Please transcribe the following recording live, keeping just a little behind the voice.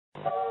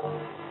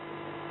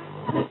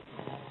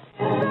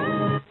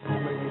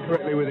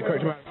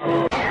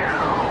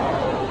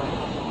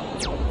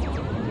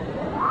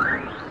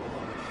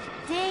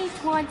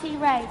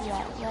D20 Radio,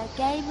 where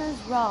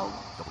gamers roll.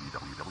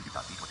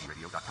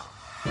 www.d20radio.com.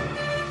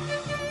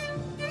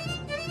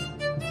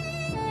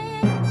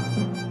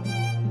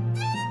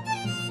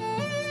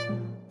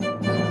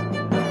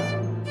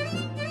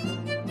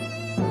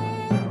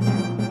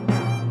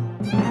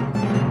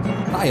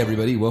 Hi,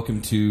 everybody.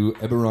 Welcome to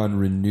Eberron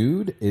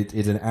Renewed. It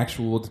is an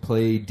actual to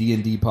play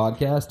D&D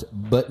podcast,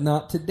 but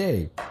not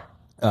today.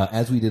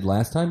 As we did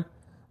last time,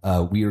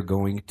 we are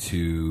going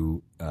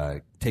to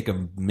take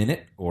a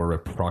minute or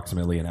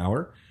approximately an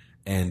hour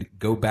and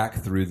go back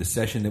through the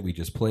session that we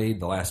just played,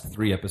 the last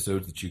 3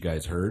 episodes that you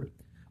guys heard,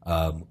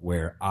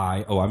 where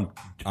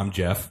I'm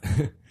Jeff,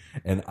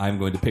 and I'm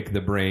going to pick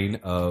the brain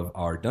of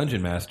our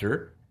dungeon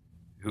master,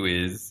 who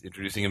is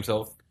introducing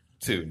himself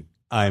soon.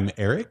 I'm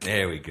Eric.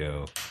 There we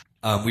go.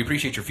 We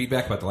appreciate your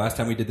feedback about the last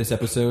time we did this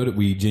episode.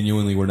 We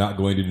genuinely were not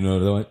going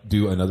to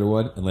do another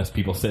one unless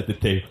people said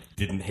that they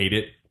didn't hate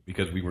it,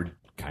 because we were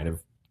kind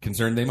of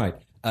concerned they might.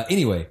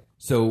 Anyway,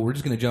 so we're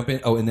just going to jump in.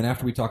 Oh, and then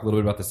after we talk a little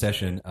bit about the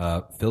session,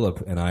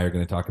 Philip and I are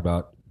going to talk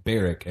about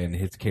Barrick and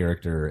his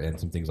character and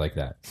some things like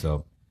that.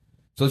 So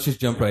let's just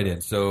jump right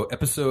in. So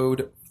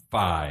episode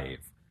 5,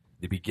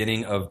 the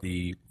beginning of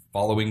the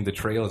Following the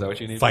Trail. Is that what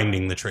you need?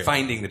 Finding the Trail.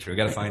 Finding the Trail.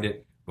 Got to find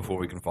it before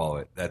we can follow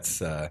it. That's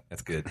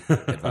good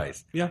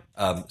advice. Yeah.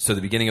 So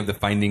the beginning of the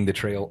Finding the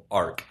Trail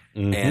arc.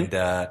 Mm-hmm. And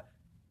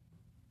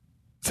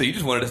so you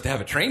just wanted us to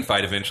have a train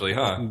fight eventually,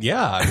 huh?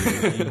 Yeah. I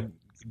mean,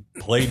 you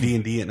play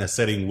D&D in a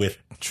setting with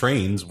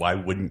trains. Why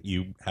wouldn't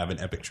you have an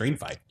epic train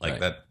fight? Like, Right.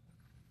 that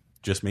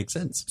just makes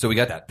sense. So we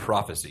got that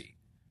prophecy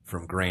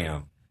from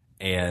Graham.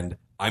 And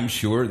I'm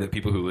sure that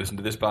people who listen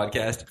to this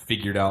podcast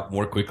figured out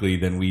more quickly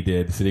than we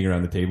did sitting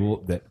around the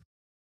table that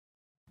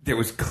there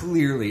was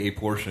clearly a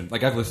portion,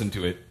 like I've listened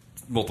to it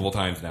multiple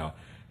times now,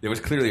 there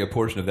was clearly a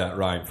portion of that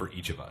rhyme for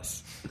each of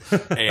us.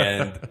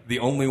 And the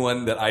only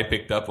one that I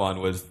picked up on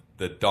was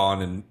the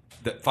Dawn and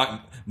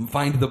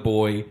find the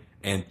boy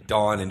and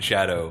Dawn and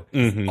Shadow.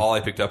 Mm-hmm. All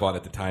I picked up on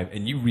at the time.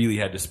 And you really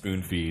had to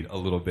spoon feed a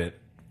little bit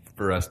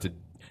for us to.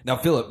 Now,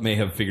 Philip may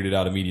have figured it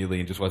out immediately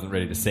and just wasn't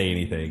ready to say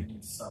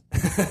anything.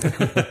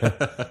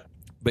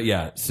 But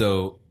yeah,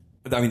 so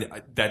I mean,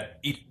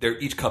 they're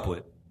each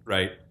couplet,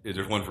 right?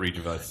 There's one for each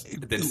of us.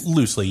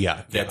 Loosely,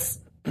 yeah.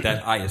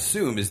 That I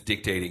assume is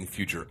dictating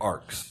future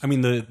arcs. I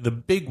mean, the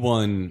big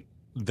one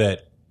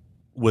that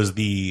was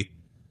the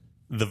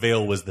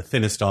veil was the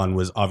thinnest on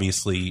was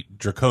obviously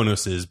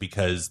Draconos's,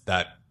 because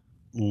that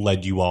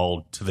led you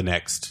all to the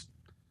next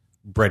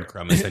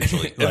breadcrumb,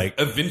 essentially. Like,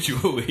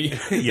 eventually,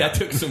 Yeah. that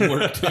took some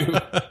work too.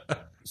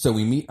 So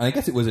we meet. I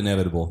guess it was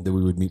inevitable that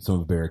we would meet some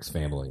of Barrick's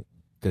family,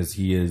 because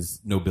he is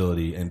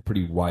nobility and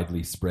pretty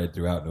widely spread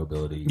throughout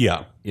nobility.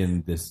 Yeah.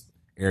 In this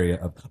area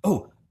of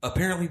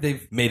apparently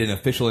they've made an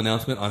official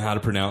announcement on how to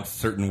pronounce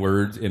certain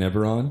words in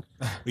Eberron.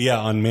 yeah,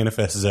 on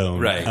Manifest Zone.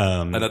 Right.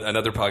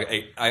 Another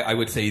podcast. I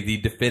would say the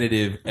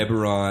definitive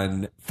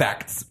Eberron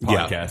facts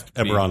podcast.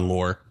 Yeah, Eberron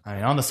lore. I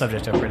mean, on the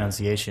subject of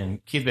pronunciation,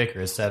 Keith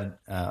Baker has said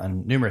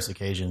on numerous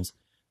occasions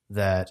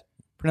that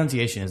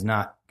pronunciation is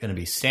not going to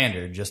be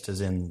standard, just as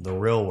in the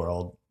real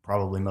world.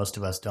 Probably most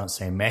of us don't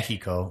say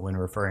Mexico when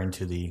referring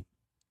to the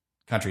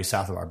country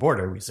south of our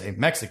border. We say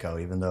Mexico,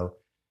 even though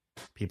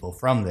people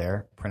from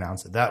there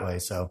pronounce it that way.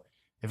 So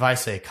if I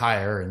say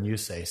Kyre and you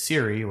say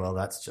Siri, well,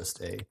 that's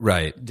just a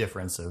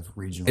difference of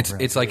regional.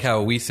 It's like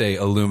how we say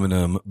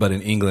aluminum, but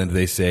in England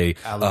they say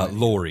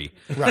lorry.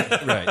 Right.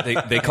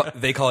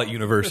 They call it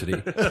university.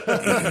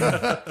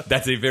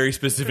 That's a very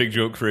specific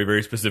joke for a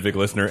very specific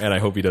listener, and I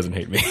hope he doesn't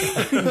hate me.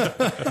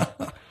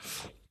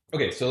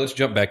 Okay, so let's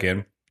jump back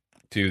in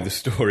to the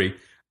story.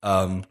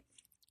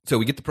 So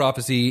we get the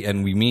prophecy,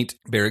 and we meet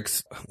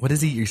Barrick's. What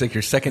is he? He's like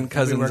your second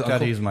cousin's We worked uncle.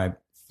 out he's my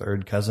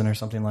third cousin or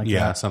something like that.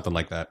 Yeah, something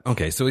like that.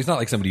 Okay, so he's not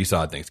like somebody you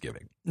saw at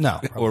Thanksgiving. No.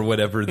 Or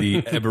whatever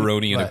the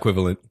Eberonian But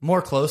equivalent.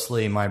 more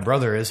closely, my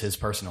brother is his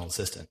personal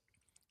assistant.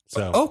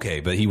 So Okay,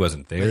 but he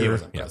wasn't there. But he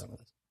wasn't Yeah. present with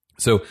us.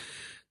 So,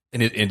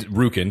 and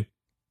Rukin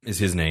is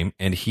his name,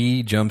 and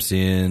he jumps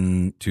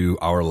into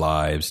our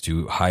lives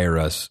to hire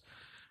us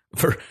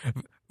for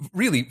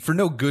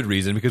no good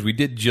reason, because we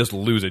did just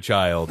lose a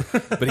child.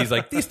 But he's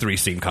like, these 3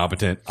 seem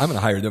competent. I'm going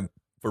to hire them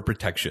for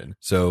protection.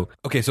 So,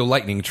 okay, so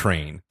lightning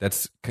train.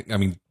 That's, I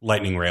mean,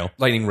 lightning rail.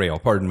 lightning rail.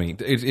 Pardon me.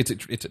 It's a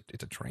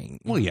train.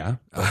 Well, yeah.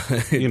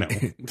 You know.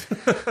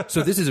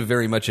 So this is a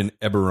very much an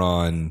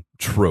Eberron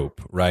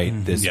trope, right?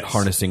 This Yes.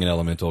 harnessing an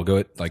elemental. I mean,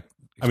 expound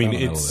on that a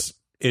little bit.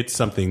 it's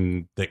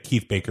something that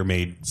Keith Baker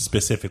made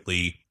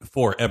specifically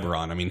for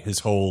Eberron. I mean, his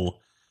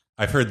whole...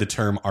 I've heard the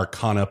term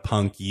Arcana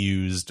Punk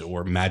used,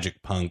 or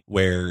Magic Punk,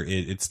 where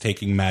it's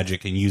taking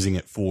magic and using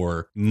it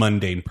for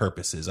mundane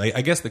purposes.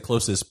 I guess the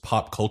closest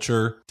pop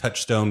culture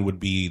touchstone would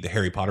be the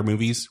Harry Potter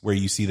movies, where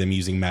you see them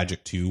using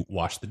magic to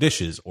wash the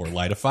dishes or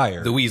light a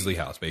fire. The Weasley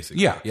house,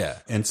 basically. Yeah. Yeah.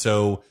 And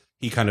so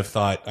he kind of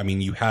thought, I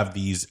mean, you have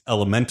these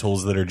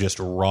elementals that are just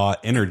raw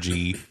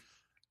energy.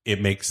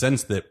 It makes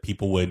sense that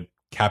people would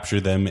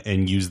capture them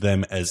and use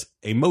them as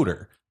a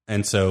motor.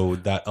 And so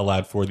that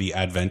allowed for the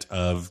advent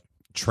of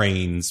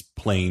trains,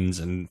 planes,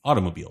 and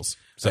automobiles.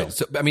 So,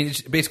 So, I mean,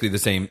 it's basically the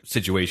same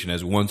situation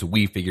as once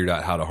we figured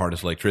out how to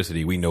harness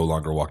electricity, we no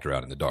longer walked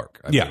around in the dark.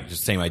 I Yeah. mean,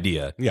 just same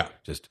idea. yeah,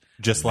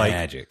 Just like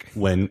magic.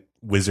 when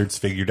wizards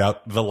figured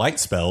out the light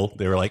spell,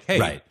 they were like, hey,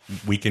 Right.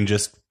 we can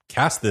just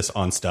cast this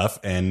on stuff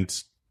and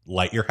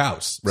light your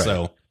house. Right.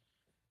 So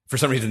For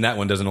some reason, that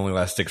one doesn't only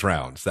last 6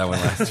 rounds. That one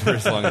lasts for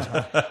as long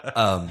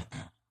as.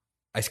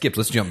 I skipped.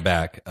 Let's jump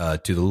back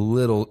to the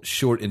little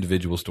short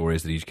individual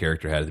stories that each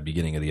character had at the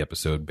beginning of the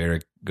episode.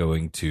 Barrick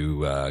going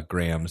to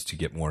Graham's to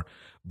get more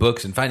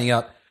books and finding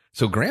out.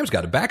 So Graham's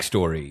got a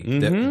backstory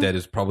that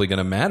is probably going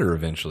to matter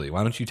eventually.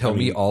 Why don't you tell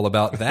me all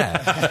about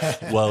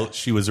that? well,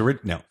 she was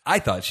no, I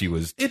thought she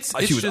was. It's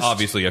she was just-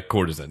 obviously a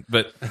courtesan,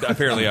 but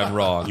apparently I'm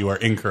wrong. you are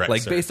incorrect.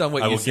 Like sir. based on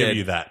what I you will said, give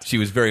you that. she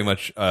was very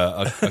much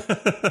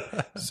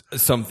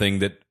something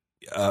that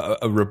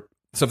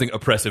something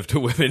oppressive to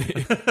women,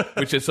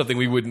 which is something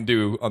we wouldn't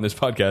do on this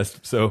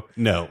podcast. So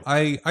No,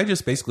 I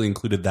just basically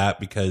included that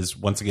because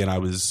once again I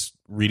was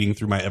reading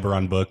through my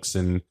Eberron books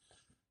and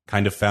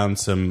kind of found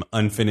some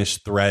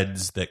unfinished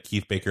threads that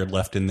Keith Baker had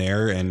left in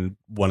there, and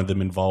one of them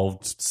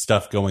involved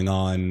stuff going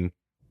on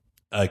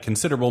a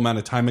considerable amount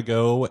of time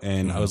ago,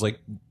 and I was like,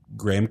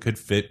 Graham could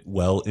fit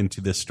well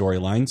into this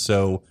storyline,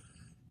 so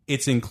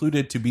it's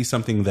included to be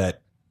something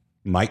that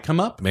might come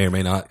up, may or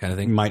may not, kind of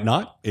thing. might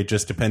not. It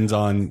just depends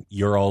on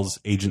your all's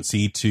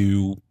agency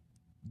to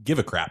give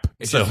a crap.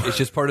 It's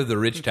just part of the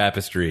rich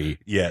tapestry.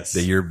 Yes.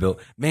 That you're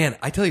built. Man,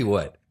 I tell you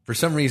what. For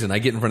some reason, I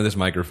get in front of this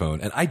microphone,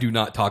 and I do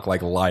not talk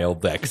like Lyle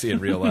Dex in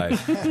real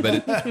life.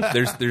 But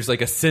there's like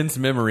a sense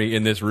memory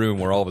in this room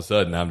where all of a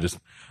sudden I'm just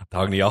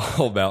talking to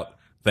y'all about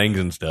things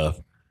and stuff.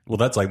 Well,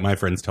 that's like my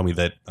friends tell me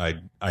that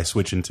I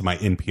switch into my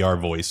NPR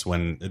voice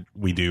when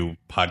we do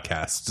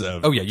podcasts.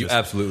 Oh yeah, you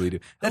absolutely do.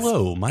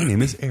 Hello, my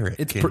name is Eric.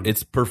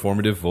 It's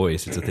performative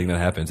voice. It's a thing that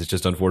happens. It's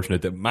just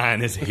unfortunate that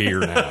mine is here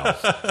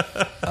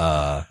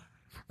now.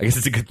 I guess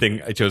it's a good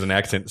thing I chose an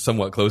accent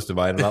somewhat close to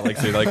mine. I'm not like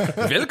saying like,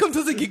 "Welcome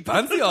to the Geek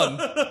Pantheon."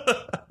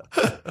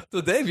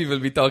 Today we will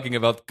be talking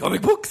about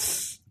comic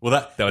books.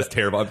 Well, That was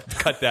terrible.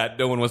 Cut that.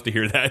 No one wants to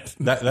hear that.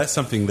 that's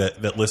something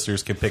that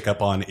listeners can pick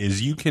up on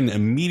is you can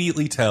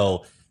immediately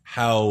tell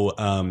how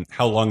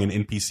long an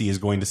NPC is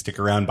going to stick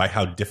around by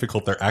how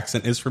difficult their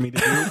accent is for me to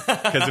do.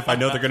 Because if I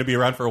know they're going to be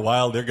around for a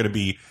while, they're going to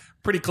be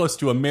pretty close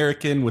to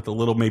American with a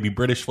little maybe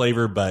British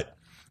flavor, but.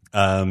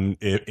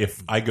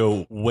 If I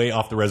go way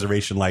off the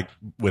reservation, like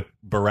with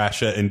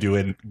Barasha and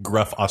doing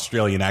gruff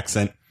Australian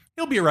accent,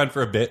 he'll be around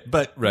for a bit,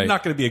 but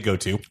not going to be a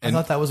go-to. I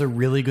thought that was a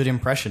really good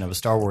impression of a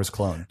Star Wars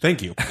clone.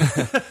 Thank you.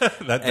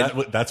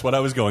 That's what I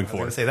was going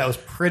for. I say that was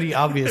pretty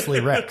obviously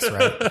Rex,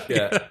 right?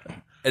 Yeah.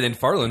 And then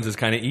Farland's is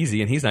kind of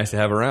easy, and he's nice to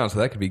have around, so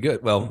that could be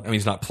good. Well, I mean,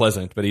 he's not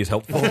pleasant, but he's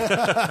helpful.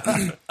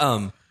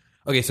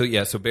 Okay,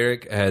 so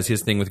Barrick has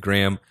his thing with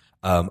Graham.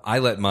 I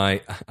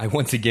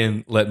once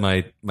again let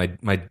my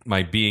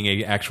being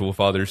a actual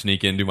father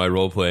sneak into my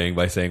role playing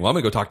by saying, well, I'm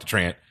gonna go talk to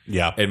Trant,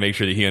 and make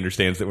sure that he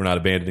understands that we're not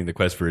abandoning the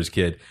quest for his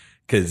kid.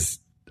 Because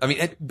I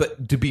mean,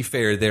 but to be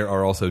fair, there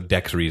are also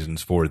Dex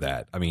reasons for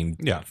that. I mean,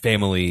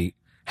 family,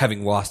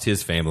 having lost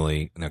his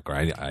family.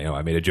 I know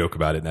I made a joke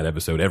about it in that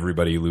episode.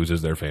 Everybody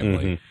loses their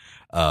family,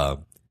 but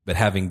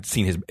having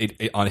seen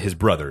on his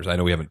brothers, I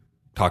know we haven't.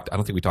 I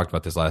don't think we talked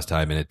about this last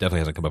time, and it definitely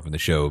hasn't come up in the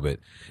show, but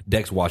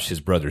Dex watched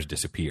his brothers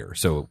disappear.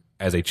 So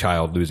as a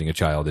child, losing a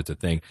child, it's a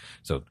thing.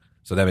 So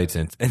that made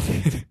sense.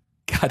 And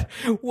God,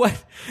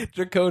 what?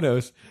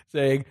 Draconos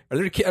saying, are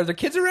there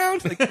kids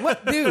around? Like,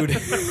 what, dude?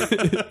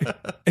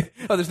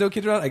 Oh, there's no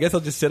kids around? I guess I'll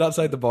just sit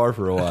outside the bar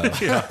for a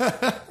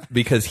while.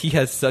 Because he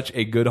has such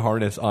a good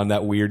harness on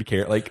that weird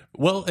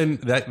Well, and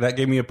that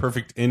gave me a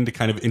perfect end to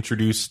kind of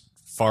introduce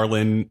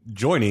Farland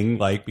joining,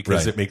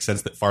 because it makes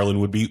sense that Farland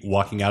would be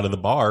walking out of the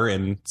bar,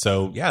 and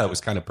so that was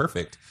kind of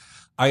perfect.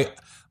 I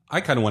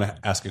kind of want to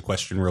ask a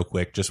question real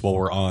quick, just while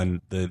we're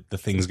on the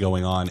things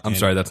going on. I'm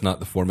sorry, that's not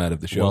the format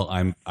of the show.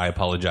 Well, I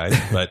apologize,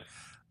 but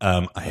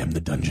I am the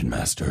dungeon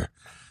master.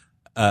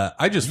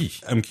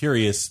 I'm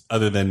curious.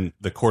 Other than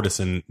the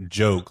courtesan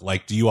joke,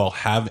 do you all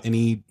have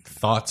any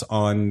thoughts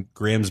on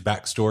Graham's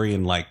backstory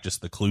and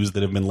just the clues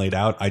that have been laid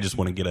out? I just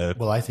want to get a.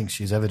 Well, I think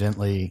she's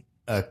evidently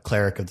a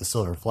cleric of the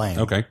Silver Flame.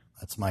 Okay.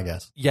 That's my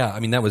guess. Yeah, I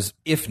mean, that was,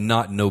 if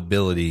not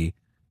nobility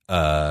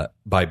by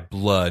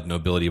blood,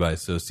 nobility by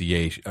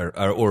association,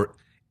 or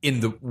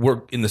in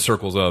the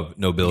circles of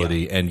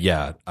nobility. And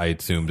I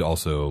assumed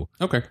also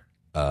okay.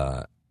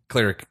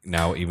 Cleric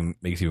now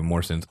makes even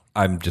more sense.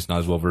 I'm just not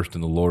as well versed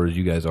in the lore as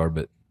you guys are,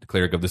 but the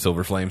cleric of the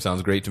Silver Flame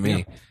sounds great to me. Yeah.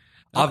 Okay.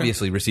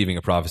 Obviously, receiving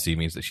a prophecy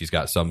means that she's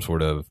got some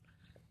sort of,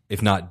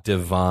 if not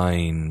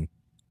divine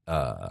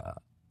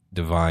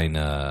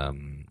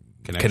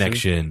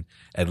connection,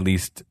 at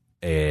least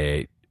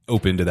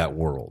open to that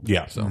world.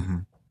 Yeah. So,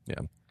 yeah.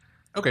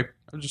 Okay.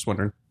 I was just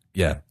wondering.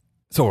 Yeah.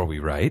 So are we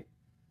right?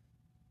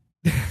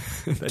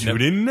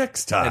 Tune in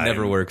next time. That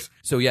never works.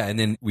 So yeah, and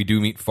then we do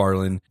meet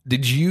Farland.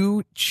 Did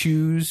you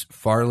choose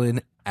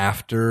Farland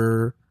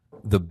after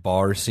the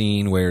bar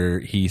scene where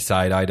he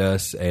side-eyed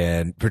us,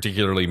 and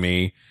particularly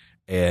me,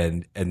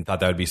 and thought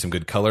that would be some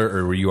good color,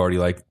 or were you already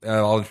like,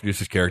 I'll introduce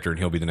this character and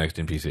he'll be the next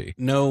NPC?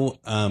 No,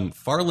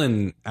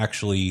 Farland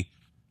actually,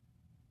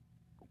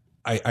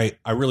 I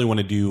really want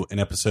to do an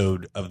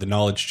episode of the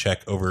knowledge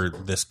check over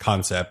this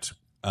concept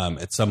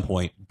at some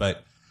point,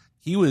 but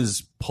he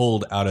was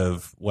pulled out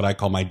of what I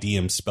call my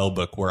DM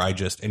spellbook, where I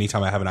just,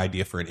 anytime I have an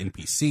idea for an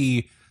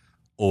NPC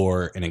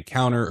or an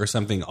encounter or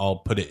something, I'll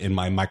put it in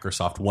my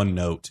Microsoft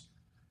OneNote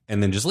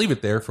and then just leave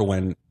it there for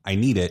when I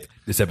need it.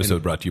 This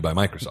episode brought to you by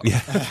Microsoft.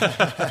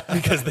 Yeah.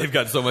 Because they've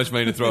got so much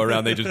money to throw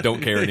around, they just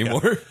don't care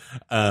anymore.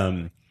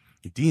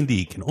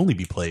 D&D can only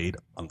be played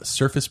on the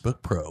Surface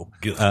Book Pro.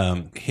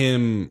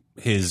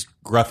 His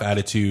gruff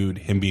attitude,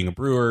 him being a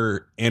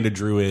brewer and a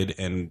druid,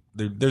 and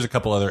there's a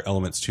couple other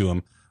elements to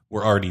him,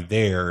 were already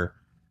there.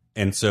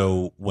 And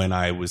so when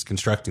I was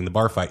constructing the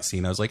bar fight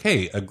scene, I was like,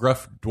 hey, a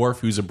gruff dwarf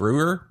who's a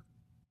brewer,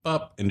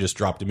 up, and just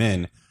dropped him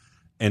in.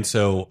 And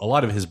so a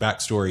lot of his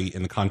backstory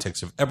in the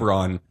context of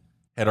Eberron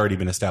had already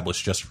been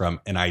established just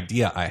from an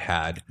idea I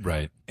had.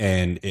 Right.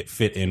 And it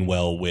fit in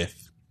well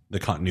with the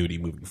continuity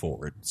moving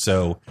forward.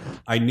 So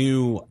I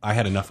knew I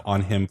had enough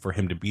on him for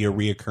him to be a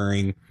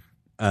reoccurring.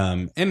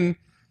 And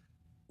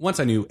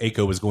once I knew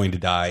Aiko was going to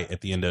die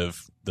at the end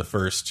of the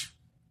first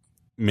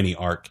mini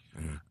arc,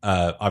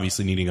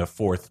 obviously needing a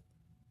fourth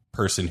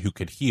person who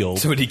could heal.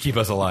 Somebody keep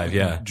us alive,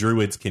 yeah.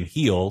 Druids can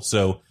heal.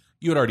 So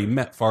you had already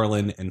met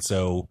Farland, and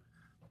so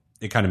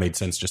it kind of made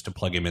sense just to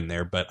plug him in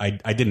there. But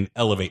I didn't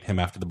elevate him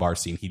after the bar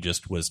scene. He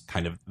just was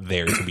kind of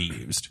there to be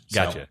used.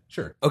 Gotcha. So,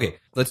 sure. Okay,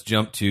 let's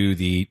jump to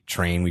the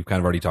train. We've kind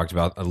of already talked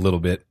about a little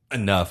bit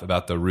enough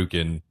about the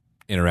Rukin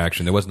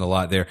interaction. There wasn't a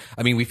lot there.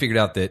 I mean, we figured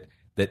out that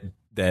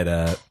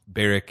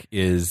Barrick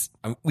is.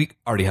 We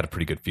already had a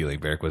pretty good feeling.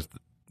 Barrick was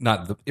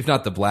if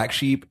not the black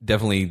sheep,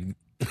 definitely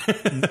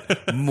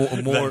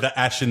more the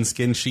ashen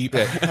skin sheep,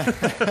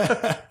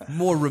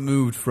 more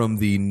removed from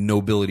the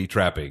nobility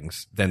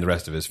trappings than the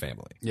rest of his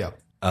family. Yeah,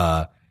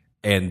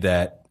 and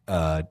that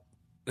I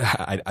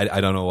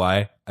don't know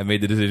why I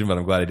made the decision, but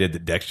I'm glad I did.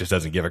 That Dex just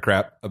doesn't give a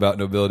crap about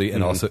nobility,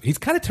 and also he's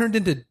kind of turned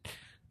into.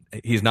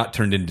 He's not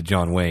turned into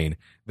John Wayne,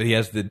 but he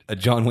has a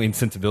John Wayne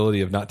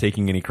sensibility of not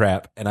taking any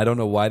crap. And I don't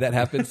know why that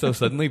happened so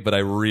suddenly, but I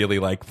really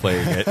like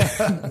playing it.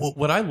 Well,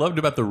 what I loved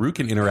about the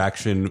Rukin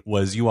interaction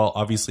was you all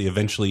obviously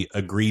eventually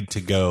agreed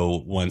to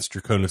go once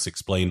Draconis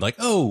explained, like,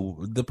 oh,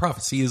 the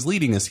prophecy is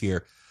leading us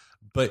here.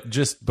 But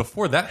just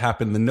before that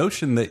happened, the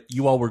notion that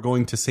you all were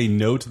going to say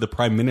no to the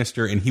prime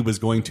minister and he was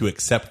going to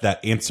accept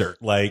that answer,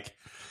 like,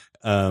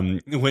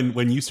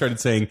 when you started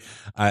saying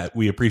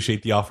we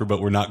appreciate the offer,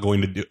 but we're not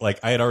going to do, like,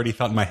 I had already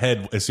thought in my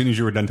head as soon as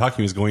you were done talking,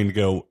 he was going to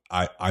go,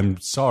 I'm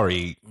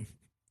sorry,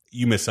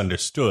 you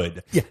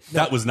misunderstood. Yeah,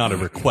 that was not a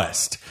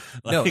request.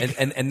 Like, no,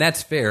 and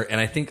that's fair.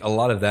 And I think a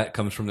lot of that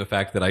comes from the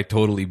fact that I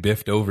totally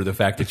biffed over the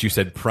fact that you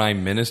said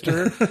prime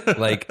minister.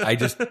 Like, I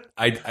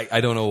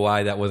don't know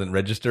why that wasn't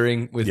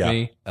registering with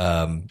me.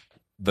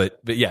 But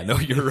yeah, no,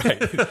 you're right.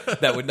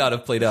 That would not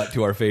have played out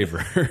to our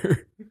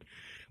favor.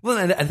 Well,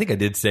 I think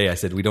I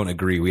said we don't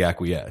agree, we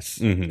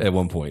acquiesce at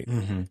one point.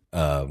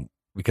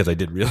 Because I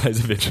did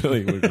realize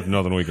eventually there's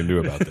nothing we can do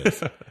about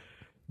this.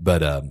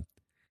 But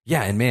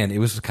yeah, and man, it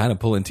was kind of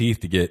pulling teeth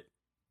to get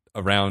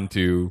around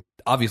to.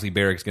 Obviously,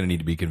 Barrick's going to need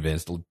to be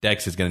convinced.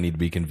 Dex is going to need to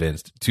be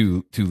convinced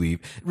to leave,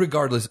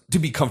 regardless, to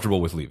be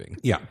comfortable with leaving.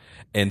 Yeah.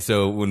 And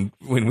so when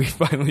we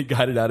finally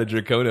got it out of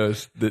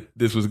Draconos, that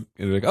this was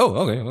like, oh,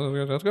 okay, well,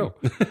 let's go.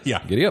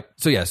 Yeah. Giddy up.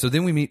 So yeah, so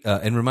then we meet,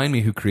 and remind me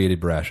who created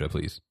Barasha,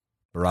 please.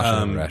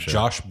 Barasha.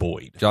 Josh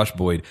Boyd. Josh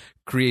Boyd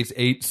creates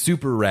a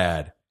super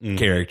rad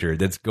character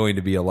that's going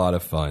to be a lot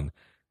of fun.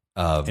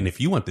 And if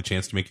you want the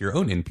chance to make your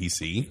own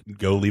NPC,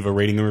 go leave a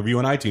rating and review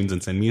on iTunes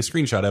and send me a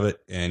screenshot of it,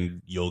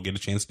 and you'll get a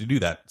chance to do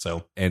that.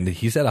 So, and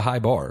he's at a high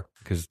bar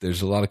because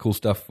there's a lot of cool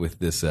stuff with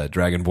this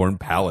Dragonborn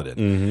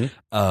Paladin.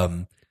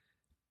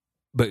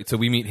 But so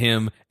we meet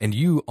him, and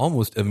you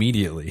almost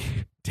immediately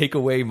take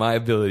away my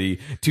ability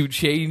to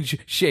change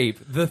shape,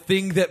 the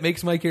thing that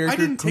makes my character. I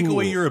didn't take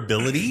away your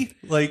ability.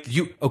 Like,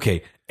 you,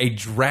 okay? A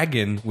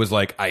dragon was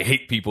like, I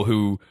hate people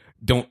who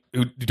don't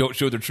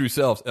show their true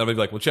selves. And I'll be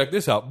like, well, check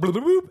this out, and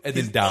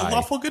then die. A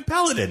lawful good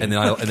paladin, and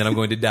then I'm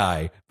going to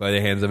die by the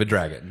hands of a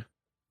dragon.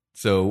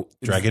 So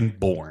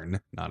dragonborn,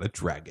 not a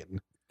dragon.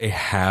 A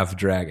half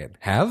dragon,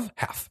 half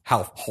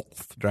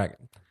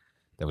dragon.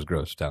 That was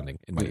gross sounding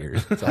in my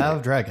ears.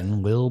 Half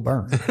dragon will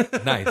burn.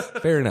 Nice,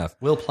 fair enough.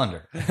 Will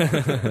plunder.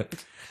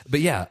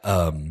 But yeah,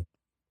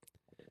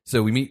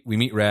 so we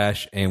meet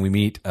Rash, and we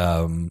meet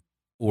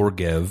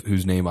Orgev,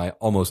 whose name I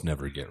almost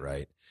never get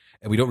right.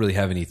 And we don't really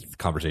have any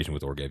conversation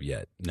with Orgev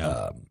yet.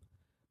 No.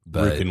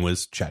 But Rukin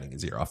was chatting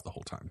his ear off the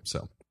whole time.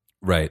 So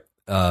right.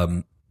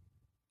 And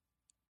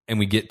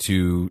we get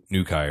to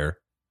Newkire.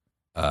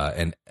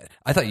 And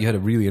I thought you had a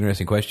really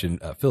interesting question,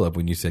 Philip,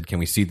 when you said, can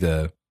we see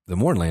the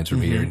Mournlands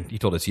from here? And you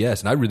told us yes.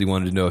 And I really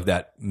wanted to know if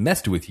that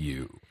messed with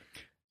you.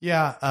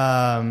 Yeah.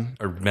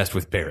 Or messed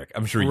with Barrick.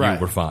 I'm sure you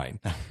were fine.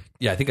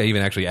 Yeah, I think I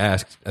even actually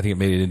asked. I think it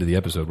made it into the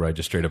episode where I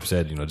just straight up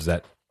said, does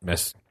that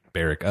mess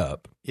Barrick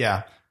up?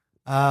 Yeah.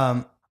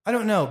 I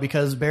don't know,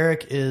 because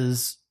Barrick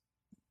is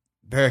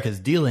Beric is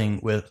dealing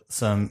with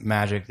some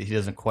magic that he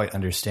doesn't quite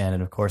understand.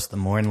 And of course, the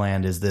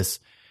Mournland is this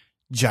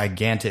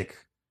gigantic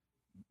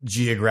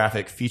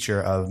geographic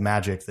feature of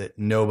magic that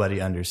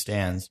nobody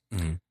understands.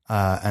 Mhm.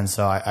 And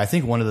so I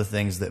think one of the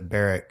things that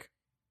Beric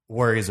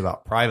worries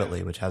about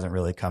privately, which hasn't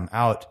really come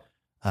out,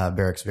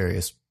 Beric's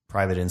various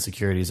private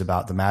insecurities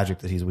about the magic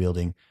that he's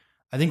wielding.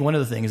 I think one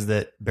of the things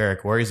that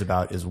Beric worries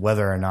about is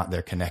whether or not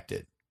they're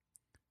connected.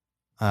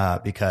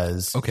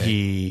 Because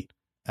he,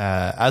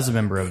 as a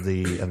member of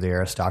the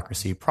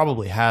aristocracy,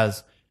 probably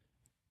has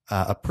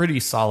a pretty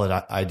solid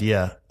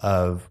idea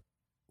of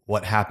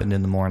what happened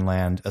in the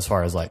Mournland as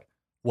far as like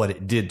what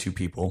it did to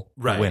people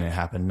when it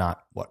happened,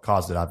 not what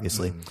caused it,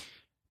 obviously,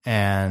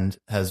 and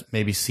has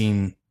maybe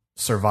seen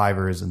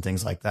survivors and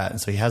things like that. And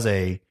so he has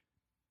a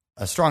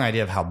strong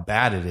idea of how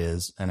bad it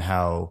is and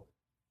how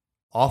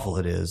awful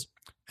it is.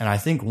 And I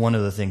think one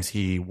of the things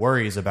he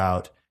worries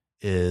about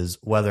is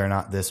whether or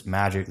not this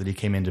magic that he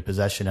came into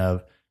possession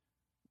of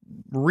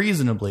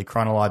reasonably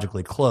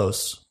chronologically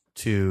close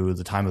to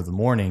the time of the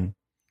morning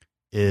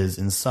is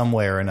in some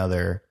way or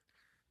another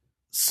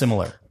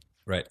similar.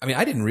 Right. I mean,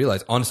 I didn't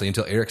realize, honestly,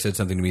 until Eric said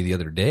something to me the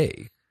other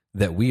day,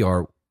 that we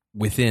are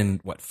within,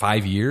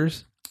 5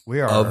 years We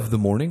are of the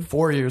morning?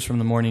 4 years from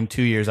the morning,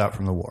 2 years out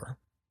from the war.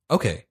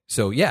 Okay.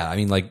 So, yeah, I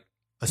mean, like,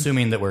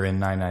 Assuming that we're in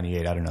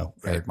 998, I don't know.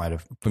 Eric might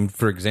have.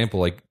 for example,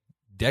 like,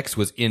 Dex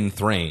was in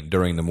Thrain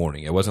during the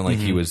morning. It wasn't like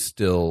he was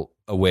still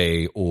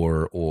away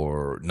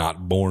or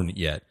not born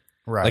yet.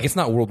 Right. Like, it's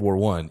not World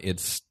War I,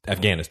 it's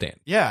Afghanistan.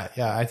 Yeah.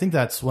 I think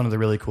that's one of the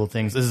really cool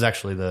things. This is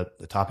actually the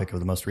topic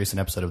of the most recent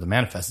episode of the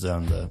Manifest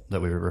Zone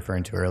that we were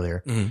referring to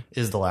earlier,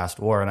 is the last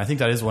war. And I think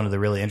that is one of the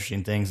really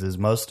interesting things is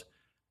most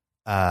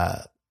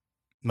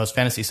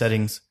fantasy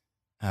settings,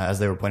 as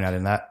they were pointing out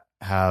in that,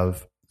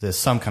 have this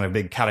some kind of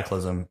big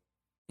cataclysm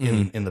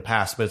in the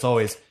past, but it's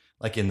always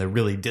like in the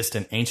really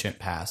distant ancient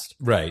past.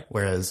 Right.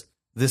 Whereas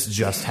this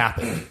just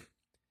happened.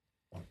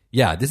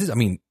 Yeah, this is, I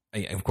mean,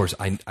 of course,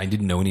 I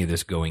didn't know any of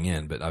this going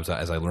in, but as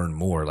I learned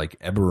more, like,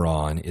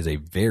 Eberron is a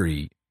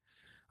very,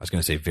 I was going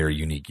to say very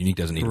unique. Unique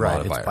doesn't need a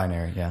modifier. It's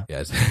binary, yeah.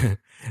 Yes.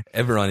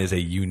 Eberron is a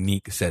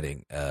unique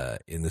setting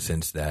in the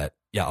sense that,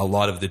 yeah, a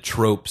lot of the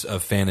tropes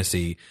of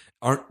fantasy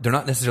they're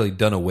not necessarily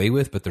done away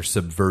with, but they're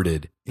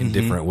subverted in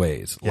different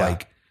ways. Yeah.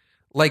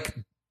 Like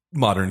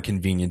modern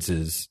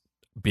conveniences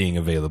being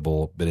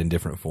available, but in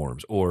different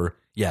forms. Or,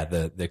 yeah,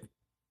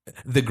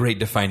 the great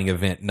defining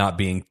event not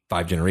being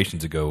 5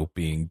 generations ago,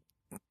 being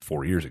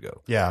 4 years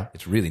ago. Yeah.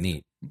 It's really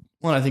neat.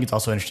 Well, I think it's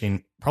also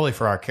interesting, probably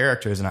for our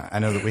characters, and I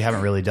know that we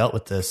haven't really dealt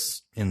with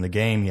this in the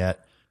game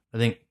yet. I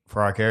think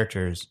for our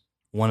characters,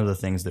 one of the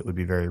things that would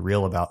be very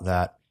real about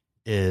that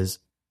is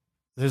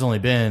there's only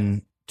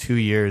been 2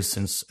 years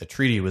since a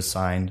treaty was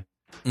signed.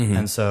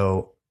 And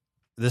so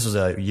this was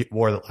a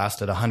war that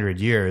lasted 100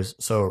 years.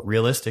 So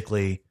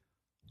realistically,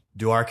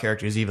 do our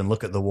characters even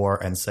look at the war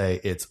and say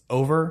it's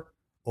over,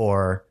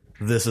 or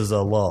this is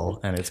a lull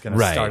and it's going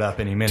to start up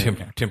any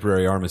minute?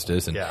 Temporary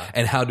armistice,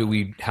 and how do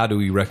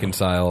we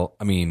reconcile?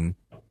 I mean,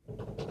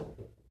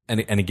 and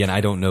again,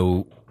 I don't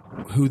know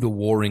who the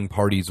warring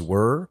parties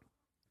were,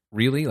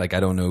 really. Like, I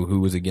don't know who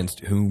was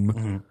against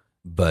whom,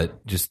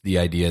 but just the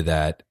idea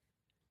that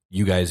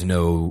you guys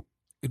know,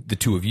 the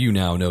two of you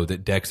now know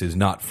that Dex is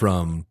not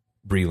from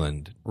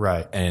Breland,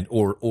 right? And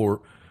or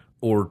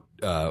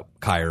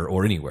Kyre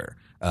or anywhere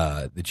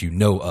that you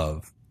know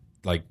of.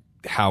 Like,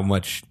 how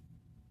much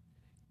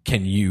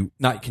can you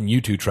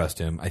two trust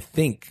him? I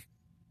think,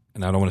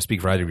 and I don't want to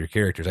speak for either of your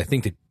characters, I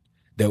think that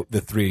the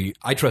three,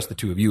 I trust the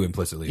two of you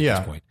implicitly at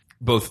this point,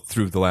 both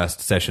through the last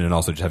session and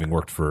also just having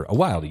worked for a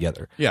while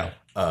together. Yeah.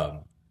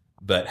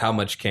 But how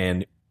much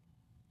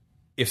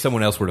if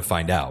someone else were to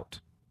find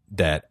out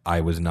that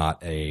I was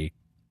not a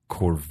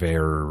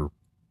Corvair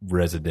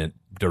resident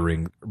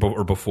during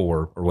or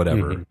before or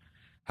whatever,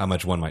 how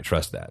much one might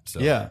trust that. So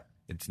yeah,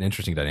 it's an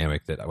interesting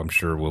dynamic that I'm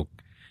sure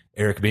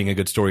Eric being a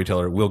good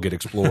storyteller will get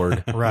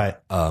explored. Right.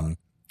 But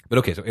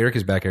okay, so Eric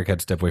is back. Eric had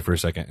to step away for a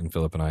second, and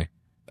Philip and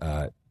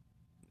I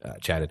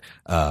chatted.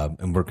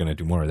 And we're going to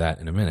do more of that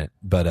in a minute,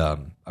 but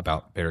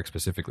about Eric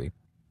specifically.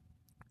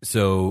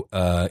 So,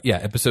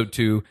 episode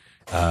 2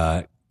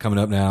 coming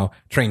up now,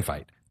 train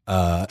fight.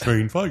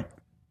 Train fight.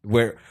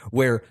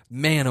 Where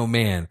man, oh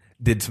man,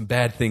 did some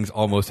bad things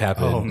almost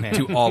happen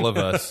to all of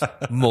us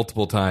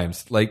multiple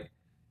times. Like,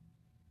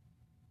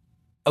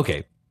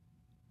 okay,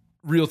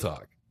 real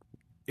talk.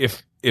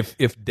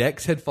 If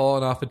Dex had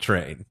fallen off a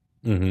train,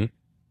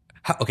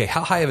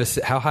 how high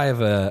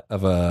of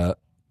a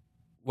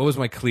what was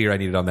my clear I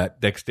needed on that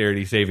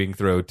dexterity saving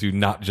throw to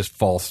not just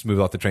fall smooth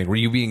off the train? Were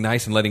you being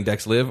nice and letting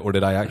Dex live, or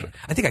did I actually?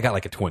 I think I got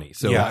like a 20.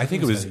 So yeah, I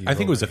think it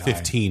was a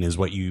 15 is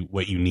what you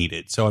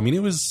needed. So I mean,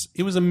 it was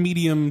a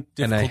medium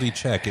difficulty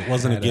check. It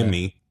wasn't a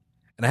gimme.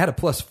 And I had a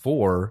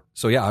 +4,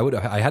 so yeah,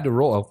 I had to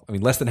roll. I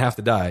mean, less than half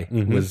the die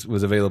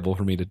was available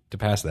for me to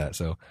pass that.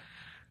 So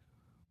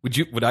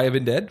would I have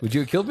been dead? Would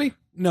you have killed me?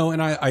 No,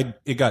 and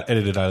it got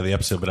edited out of the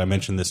episode, but I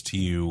mentioned this to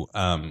you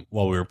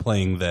while we were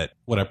playing, that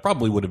what I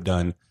probably would have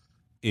done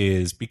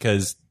is,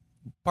 because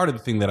part of the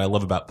thing that I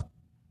love about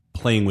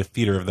playing with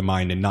theater of the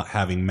mind and not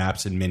having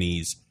maps and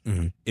minis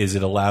is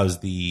it allows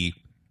the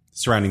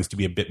surroundings to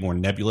be a bit more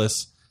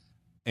nebulous.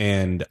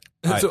 And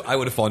so I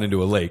would have fallen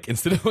into a lake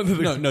instead of one of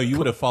the... No, you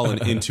would have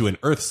fallen into an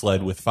earth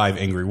sled with 5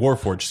 angry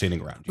warforged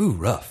standing around you. Ooh,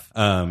 rough.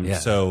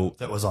 So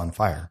That was on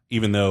fire.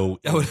 even though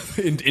I would have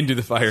into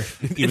the fire.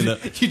 Even though-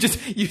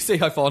 you say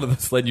I fall into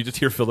the sled, you just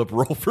hear Philip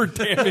roll for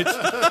damage.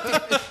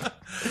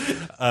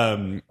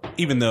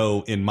 even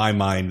though in my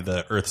mind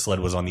the earth sled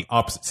was on the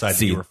opposite side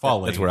that you were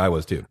falling, That's where I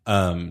was too.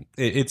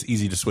 it's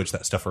easy to switch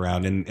that stuff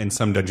around, and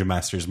some dungeon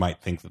masters might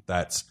think that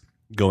that's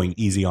going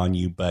easy on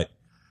you, but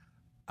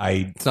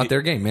It's not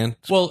their game, man.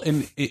 Well,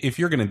 and if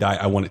you're going to die,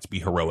 I want it to be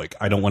heroic.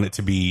 I don't want it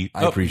to be.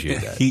 I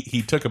appreciate that.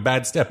 He took a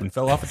bad step and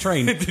fell off a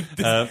train,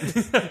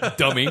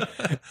 Dummy.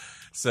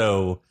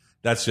 So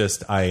that's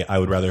just I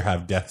would rather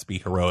have deaths be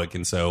heroic,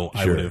 and so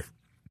Sure.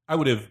 I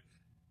would have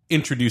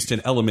introduced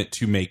an element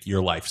to make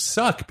your life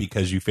suck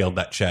because you failed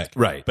that check,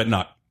 Right. But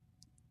not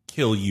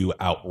kill you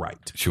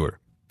outright. Sure.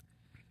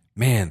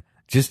 Man,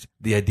 just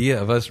the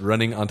idea of us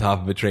running on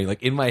top of a train,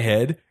 like in my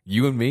head,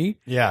 you and me.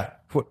 Yeah.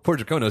 Poor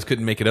Draconos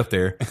couldn't make it up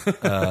there,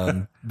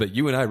 but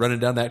you and I running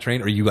down that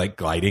train, or you like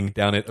gliding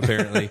down it?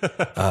 Apparently,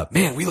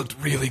 man, we looked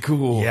really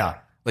cool. Yeah.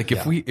 Like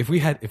if we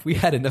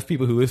had enough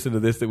people who listened to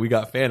this that we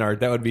got fan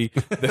art, that would be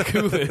the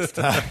coolest.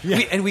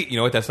 We you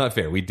know what? That's not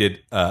fair. We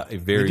did a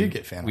very We did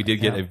get fan art, we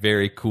did get yeah. a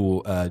very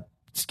cool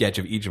sketch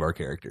of each of our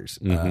characters,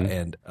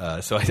 and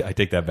so I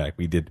take that back.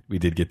 We did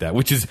get that,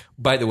 which is,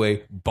 by the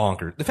way,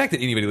 bonkers. The fact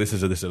that anybody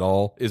listens to this at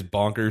all is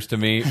bonkers to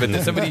me. But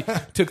that somebody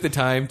took the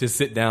time to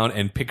sit down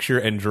and picture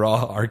and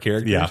draw our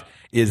characters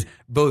is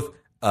both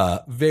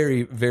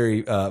very,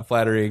 very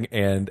flattering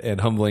and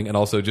humbling, and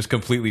also just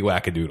completely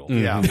wackadoodle.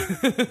 Yeah.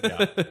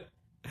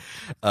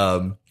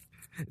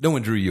 No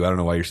one drew you. I don't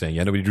know why you're saying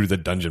yeah. Nobody drew the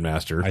dungeon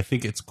master. I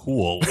think it's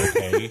cool.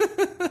 Okay.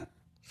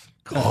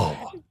 Cool.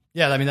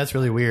 Yeah, I mean, that's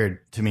really weird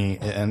to me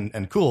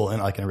and cool, and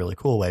like in a really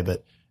cool way,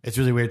 but it's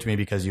really weird to me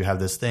because you have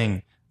this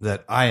thing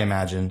that I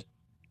imagined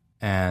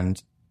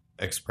and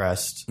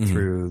expressed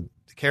through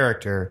the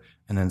character,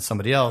 and then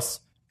somebody else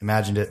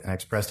imagined it and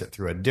expressed it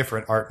through a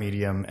different art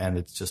medium, and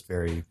it's just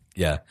very...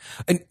 Yeah.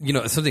 And, you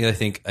know, something I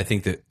think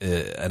that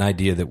an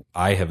idea that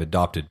I have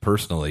adopted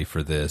personally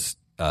for this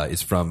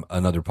is from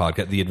another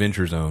podcast, The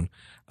Adventure Zone,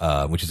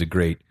 which is a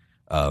great...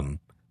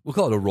 we'll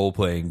call it a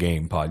role-playing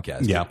game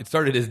podcast. Yeah. It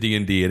started as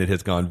D&D, and it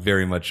has gone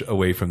very much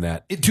away from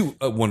that into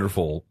a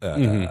wonderful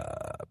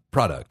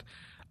product.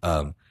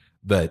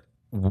 But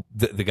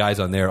the guys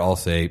on there all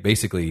say,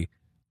 basically,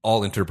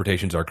 all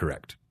interpretations are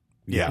correct.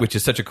 Yeah. Which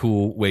is such a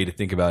cool way to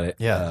think about it.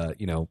 Yeah.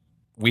 You know,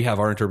 we have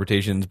our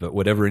interpretations, but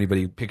whatever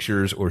anybody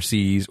pictures or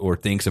sees or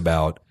thinks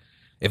about,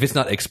 if it's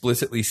not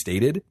explicitly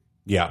stated,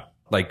 Yeah.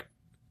 like,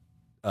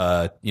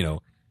 you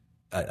know,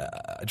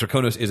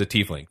 Draconos is a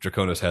tiefling.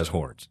 Draconos has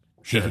horns.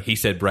 Sure. He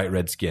said bright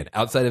red skin.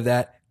 Outside of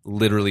that,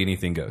 literally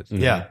anything goes.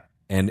 Yeah.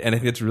 And I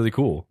think it's really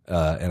cool.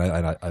 And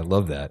I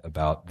love that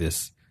about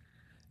this,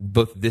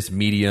 both this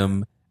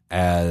medium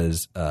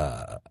as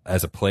a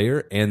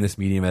player and this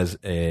medium as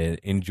an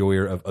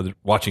enjoyer of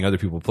watching other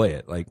people play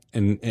it. Like,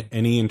 And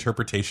any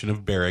interpretation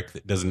of Barrick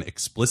that doesn't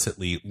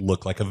explicitly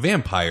look like a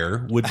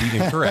vampire would be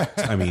incorrect.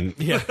 I mean,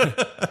 yeah.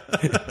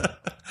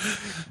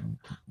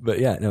 But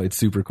yeah, no, it's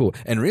super cool.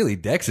 And really,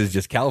 Dex is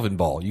just Calvin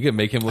Ball. You can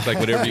make him look like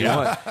whatever you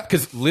want,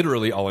 because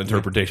literally all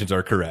interpretations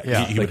are correct.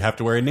 Yeah. he would have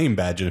to wear a name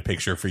badge in a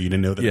picture for you to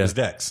know that it was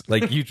Dex.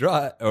 Like, you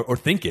draw it or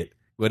think it.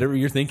 Whatever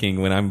you're thinking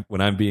when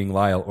I'm being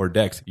Lyle or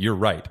Dex, you're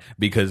right,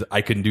 because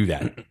I can do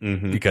that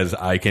because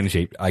I can't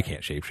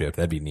shapeshift.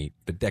 That'd be neat,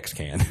 but Dex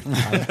can.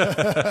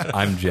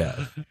 I'm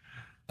Jeff.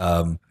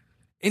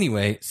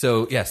 Anyway,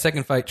 so yeah,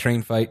 second fight,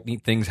 train fight,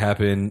 neat things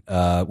happen.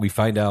 We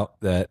find out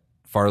that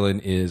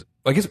Farland is,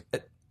 I guess,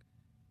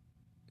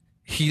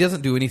 he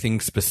doesn't do anything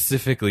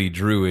specifically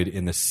druid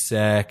in the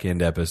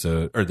second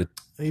episode, or The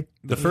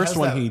first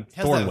one, he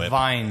thorn whip.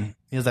 Vine.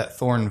 He has that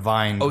thorn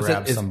vine.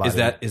 Grab somebody.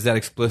 Is that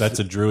explicit? That's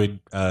a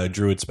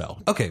druid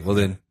spell. Okay, well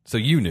then, so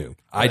you knew.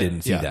 I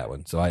didn't see that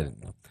one, so I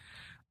didn't know.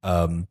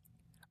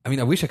 I mean,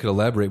 I wish I could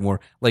elaborate more.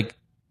 Like,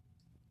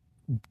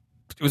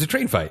 it was a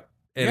train fight,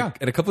 and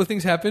a couple of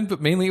things happened,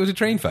 but mainly it was a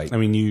train fight. I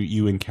mean,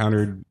 you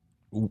encountered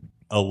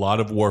a lot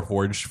of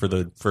Warforged for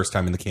the first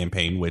time in the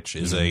campaign, which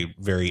is a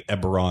very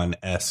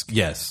Eberron-esque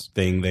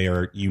thing. They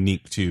are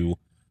unique to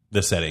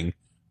the setting,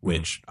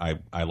 which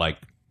I like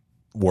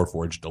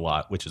Warforged a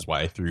lot, which is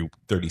why I threw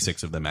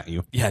 36 of them at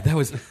you. Yeah, that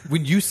was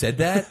when you said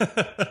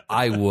that.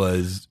 I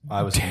was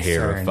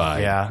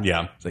terrified. Concerned.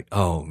 Yeah. It's like,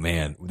 oh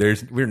man,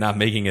 we're not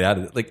making it out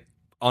of it. Like,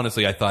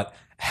 honestly, I thought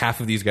half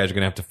of these guys are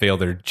going to have to fail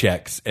their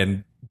checks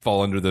and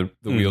fall under the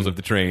wheels of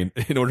the train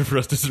in order for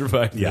us to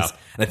survive this.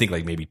 And I think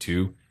like maybe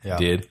two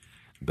did.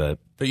 But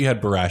you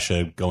had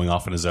Barasha going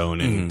off on his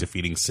own and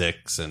defeating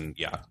 6, and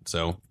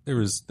so there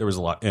was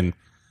a lot. And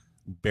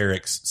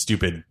Barrick's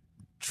stupid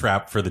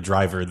trap for the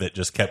driver that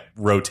just kept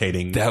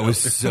rotating. that was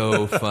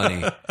so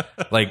funny.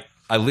 Like,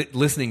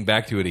 listening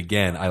back to it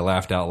again, I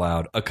laughed out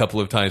loud a couple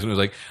of times when it was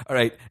like, all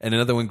right, and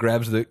another one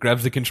grabs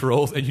the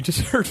controls, and you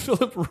just heard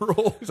Philip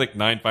roll. He's like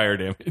 9 fire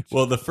damage.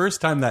 Well, the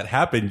first time that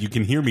happened, you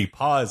can hear me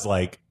pause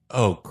like,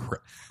 oh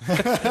crap.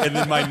 And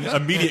then my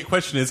immediate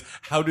question is,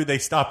 how do they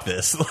stop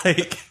this?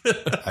 Like,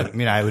 I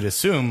mean, I would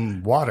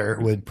assume water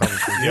would probably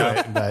do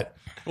it, but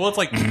well, it's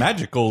like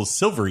magical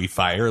silvery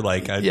fire.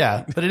 Like,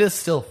 yeah, but it is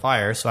still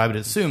fire, so I would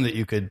assume that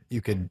you could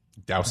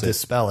douse it.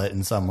 dispel it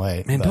in some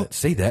way. Man, but don't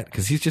say that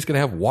because he's just going to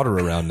have water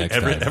around next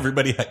time.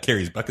 Everybody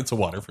carries buckets of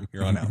water from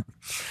here on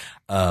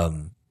out.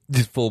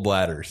 Just full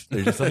bladders.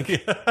 They're just like,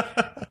 if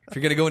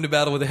you're going to go into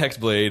battle with a hex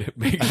blade,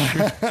 make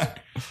sure.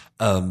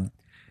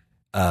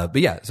 But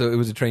yeah, so it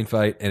was a train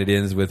fight, and it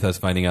ends with us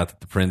finding out that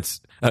the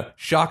prince,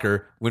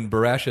 shocker, when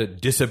Barasha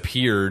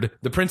disappeared,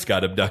 the prince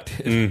got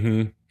abducted.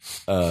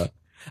 Mm-hmm.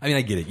 I mean,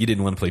 I get it. You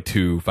didn't want to play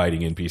 2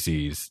 fighting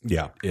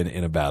NPCs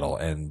in a battle,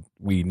 and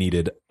we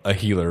needed a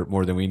healer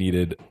more than we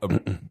needed a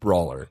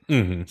brawler.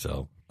 Mm-hmm.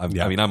 So, I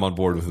mean, I'm on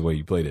board with the way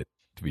you played it,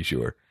 to be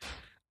sure.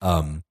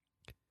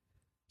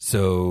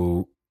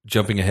 So,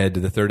 jumping ahead to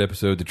the 3rd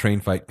episode, the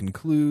train fight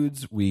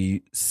concludes.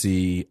 We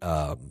see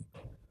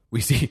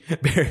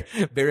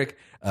Barrick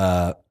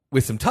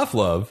with some tough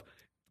love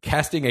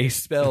casting a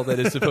spell that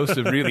is supposed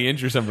to really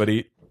injure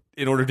somebody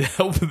in order to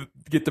help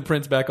get the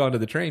prince back onto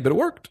the train, but it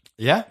worked.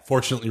 yeah,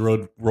 Fortunately,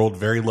 rolled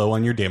very low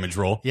on your damage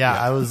roll. yeah,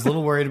 I was a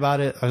little worried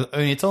about it. I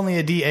mean, it's only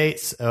a D8,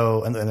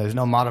 so and there's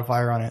no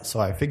modifier on it, so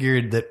I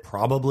figured that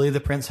probably the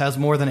prince has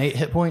more than 8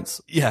 hit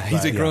points. Yeah,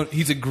 he's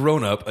a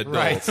grown up adult.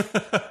 Right.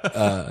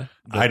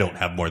 I don't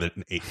have more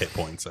than 8 hit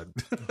points.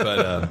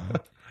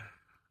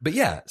 But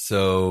yeah,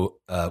 so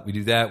we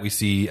do that. We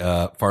see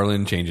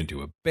Farland change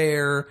into a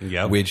bear,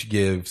 which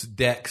gives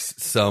Dex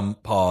some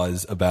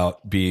pause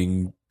about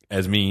being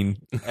as mean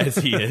as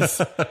he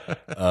is.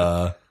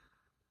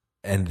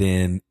 And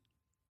then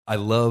I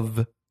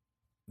love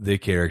the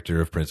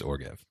character of Prince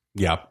Orgev.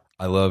 Yeah.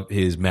 I love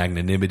his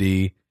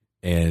magnanimity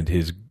and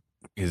his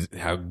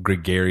how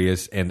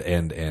gregarious and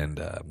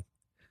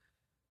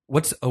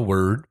what's a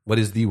word? What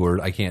is the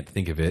word? I can't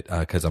think of it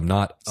because I'm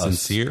not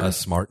sincere. A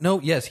smart. No,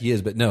 yes, he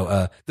is, but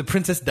no. The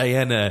Princess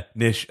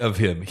Diana-nish of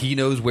him. He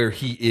knows where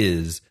he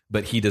is,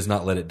 but he does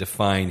not let it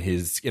define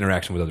his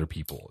interaction with other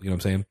people. You know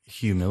what I'm saying?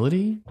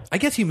 Humility? I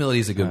guess humility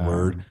is a good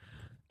word.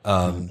 You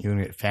want to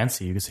get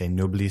fancy, you could say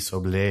noblesse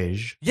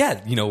oblige.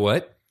 Yeah, you know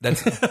what?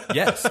 That's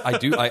yes, I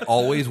do. I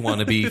always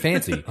want to be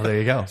fancy. Oh, there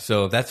you go.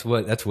 So that's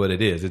what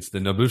it is. It's the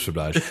noblesse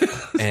oblige.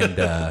 And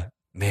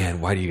man,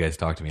 why do you guys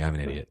talk to me? I'm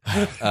an idiot.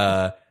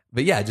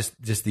 But yeah,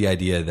 just the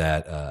idea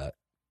that,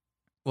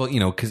 well, you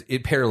know, because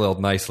it paralleled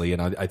nicely,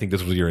 and I think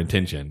this was your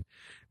intention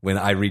when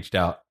I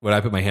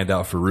put my hand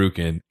out for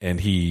Rukin,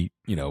 and he,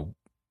 you know,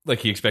 like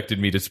he expected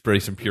me to spray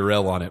some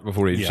Purell on it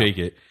before he'd shake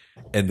it,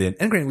 and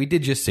granted, we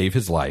did just save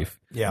his life,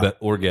 but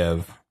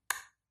Orgev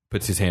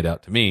puts his hand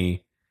out to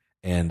me,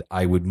 and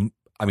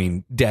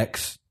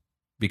Dex,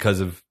 because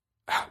of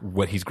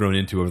what he's grown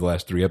into over the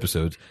last 3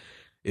 episodes,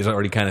 is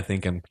already kind of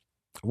thinking,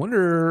 I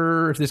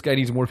wonder if this guy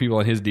needs more people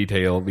on his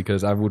detail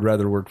because I would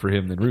rather work for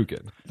him than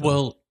Rukin.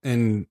 Well,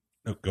 and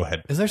go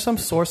ahead. Is there some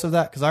source of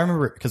that? Because I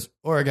remember, because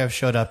Orgev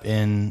showed up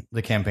in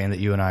the campaign that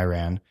you and I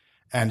ran,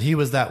 and he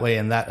was that way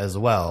in that as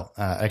well.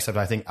 Except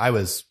I think I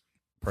was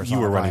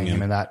personifying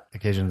him in that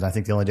occasion. I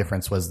think the only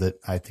difference was that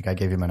I think I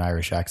gave him an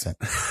Irish accent.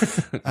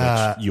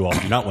 You all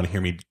do not want to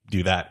hear me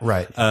do that.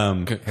 Right.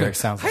 Eric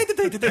sounds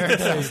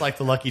like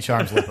the Lucky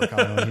Charms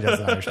leprechaun when he does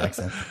an Irish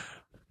accent.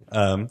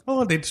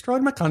 Oh, they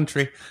destroyed my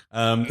country.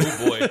 Oh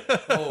boy.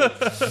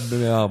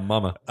 Oh,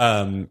 mama.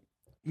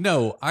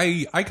 No,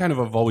 I kind of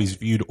have always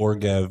viewed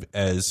Orgev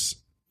as,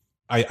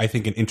 I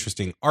think an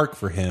interesting arc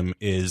for him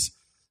is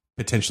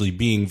potentially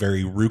being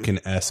very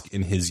Rukin-esque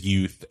in his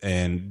youth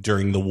and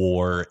during the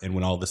war and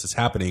when all this is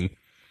happening.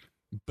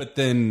 But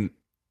then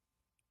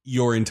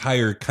your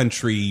entire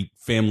country,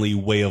 family,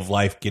 way of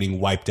life getting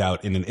wiped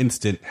out in an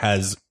instant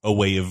has a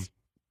way of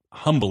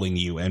humbling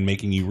you and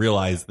making you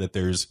realize that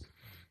there's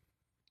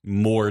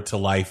more to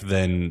life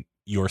than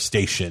your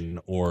station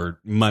or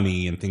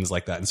money and things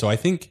like that. And so I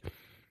think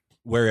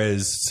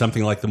whereas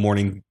something like The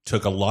Morning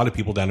took a lot of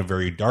people down a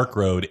very dark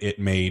road, it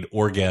made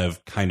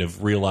Orgev kind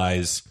of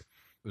realize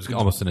it was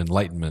almost an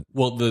enlightenment.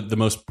 Well, the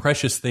most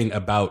precious thing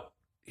about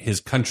his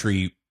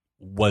country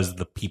was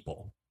the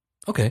people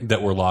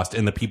that were lost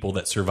and the people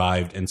that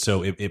survived. And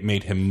so it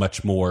made him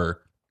much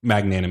more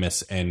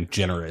magnanimous and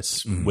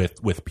generous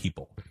with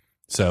people.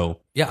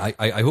 So yeah,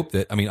 I hope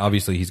that, I mean,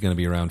 obviously he's going to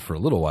be around for a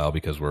little while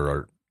because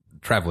we're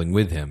traveling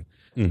with him.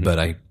 But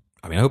I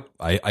hope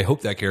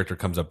that character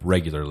comes up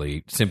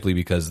regularly simply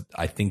because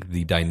I think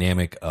the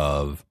dynamic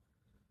of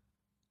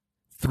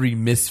 3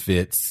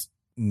 misfits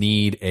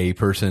need a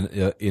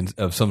person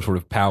of some sort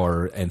of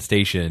power and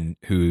station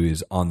who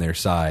is on their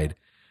side,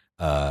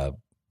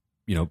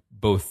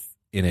 both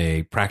in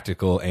a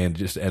practical and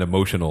just an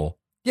emotional.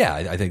 Yeah,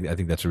 I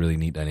think that's a really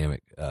neat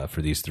dynamic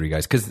for these 3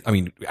 guys because I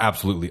mean,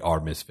 absolutely are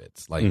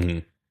misfits.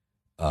 Like,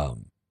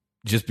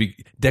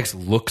 Dex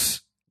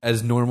looks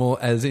as normal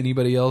as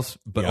anybody else,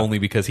 but only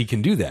because he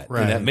can do that.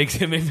 Right. And that makes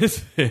him a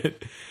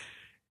misfit.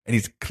 And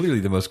he's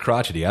clearly the most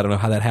crotchety. I don't know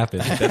how that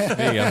happened. That's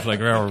me. I was like,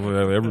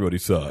 well, everybody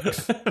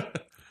sucks.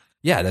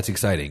 Yeah, that's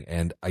exciting.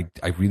 And I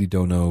really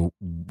don't know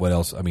what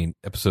else. I mean,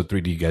 episode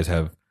 3, do you guys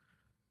have...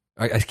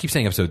 I keep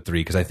saying episode 3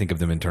 because I think of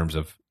them in terms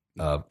of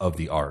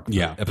the arc.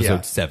 Yeah.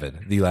 Episode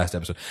 7, the last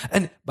episode.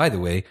 And by the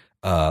way,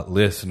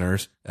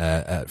 listeners,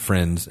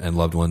 friends, and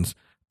loved ones,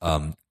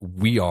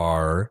 we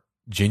are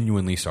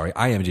genuinely sorry.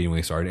 I am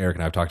genuinely sorry, and Eric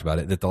and I have talked about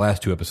it, that the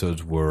last 2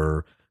 episodes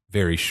were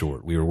very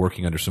short. We were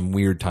working under some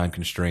weird time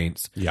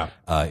constraints. Yeah.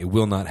 It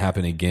will not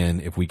happen again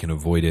if we can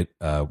avoid it.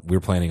 We're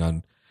planning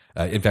on,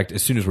 in fact,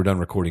 as soon as we're done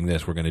recording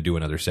this, we're going to do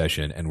another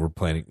session, and we're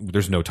planning,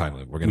 there's no time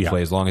limit. We're going to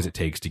play as long as it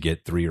takes to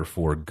get 3 or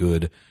 4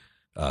 good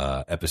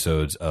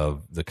episodes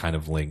of the kind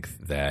of length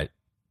that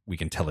we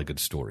can tell a good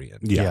story in.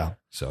 Yeah.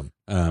 So,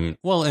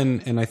 well,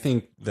 and I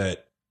think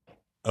that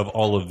of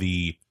all of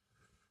the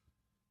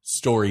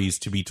stories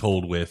to be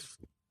told with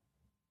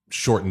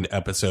shortened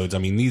episodes, I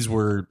mean, these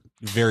were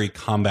very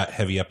combat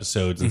heavy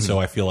episodes, and so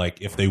I feel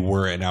like if they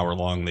were an hour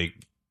long, they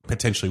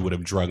potentially would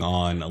have drug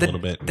on a little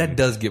bit. That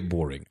does get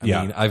boring. I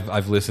mean,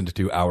 I've listened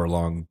to hour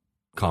long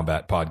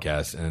combat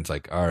podcasts, and it's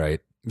like, all right.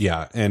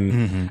 Yeah,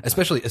 and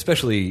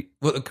especially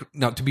well,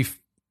 now to be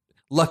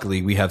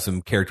luckily we have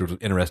some characters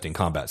with interesting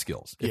combat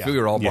skills. If we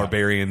were all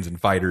barbarians and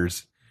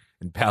fighters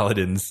and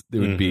paladins, it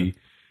would be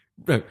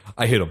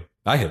I hit him.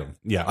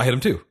 Yeah, I hit him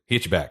too. He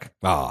hit you back.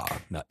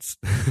 Nuts.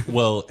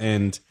 Well,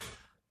 and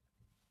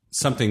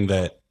something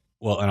that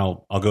and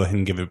I'll go ahead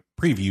and give a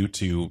preview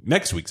to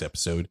next week's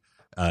episode,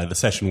 the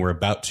session we're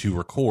about to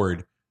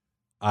record.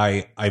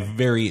 I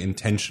very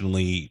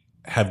intentionally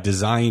have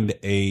designed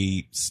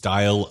a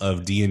style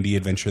of D&D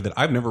adventure that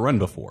I've never run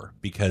before,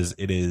 because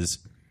it is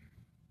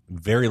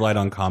very light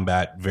on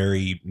combat,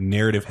 very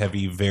narrative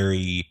heavy,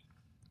 very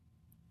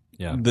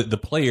the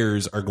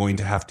players are going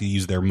to have to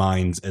use their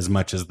minds as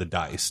much as the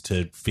dice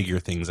to figure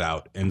things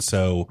out. And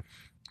so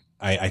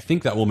I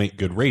think that will make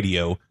good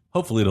radio.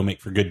 Hopefully it'll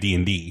make for good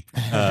D&D.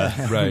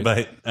 Right.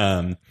 But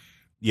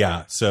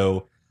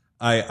so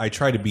I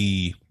try to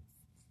be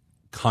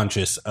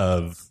conscious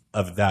of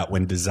that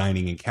when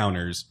designing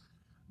encounters.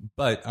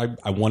 But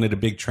I wanted a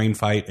big train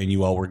fight, and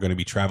you all were going to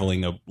be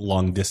traveling a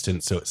long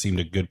distance, so it seemed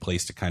a good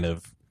place to kind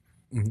of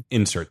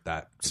insert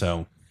that.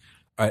 So,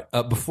 all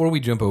right, before we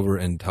jump over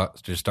and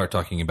just start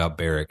talking about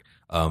Barrick,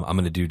 I'm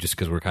going to do, just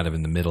because we're kind of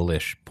in the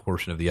middle-ish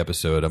portion of the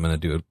episode, I'm going to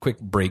do a quick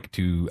break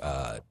to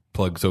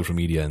plug social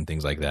media and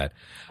things like that.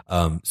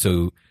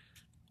 So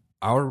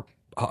our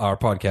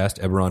podcast,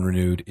 Eberron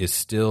Renewed, is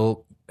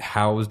still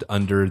housed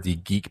under the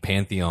Geek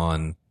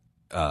Pantheon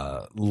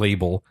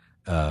label,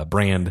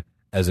 brand,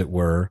 as it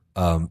were.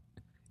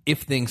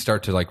 If things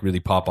start to like really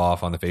pop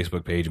off on the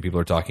Facebook page and people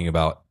are talking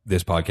about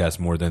this podcast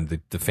more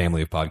than the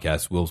family of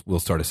podcasts, we'll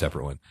start a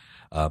separate one.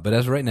 But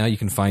as of right now, you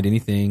can find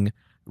anything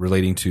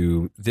relating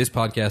to this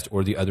podcast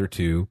or the other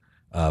 2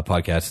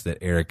 podcasts that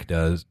Eric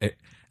does.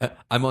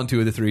 I'm on 2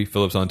 of the 3.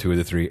 Philip's on 2 of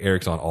the 3.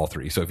 Eric's on all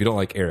 3. So if you don't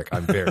like Eric,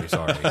 I'm very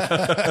sorry.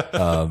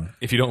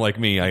 If you don't like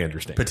me, I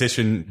understand.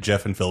 Petition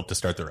Jeff and Philip to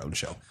start their own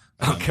show.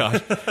 Oh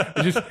God,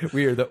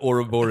 we are the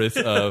Ouroboros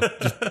of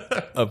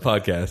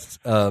podcasts.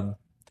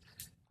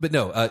 But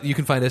no, you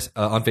can find us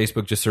on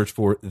Facebook. Just search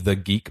for The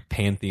Geek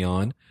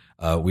Pantheon.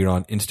 We're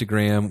on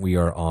Instagram. We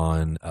are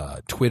on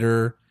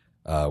Twitter.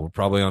 We're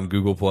probably on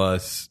Google+.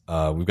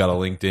 We've got a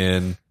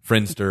LinkedIn,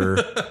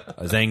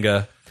 Friendster,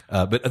 Zanga.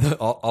 But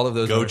all of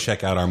those. Go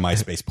check out our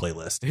MySpace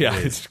playlist. Yeah,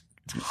 it's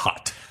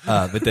hot.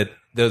 But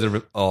those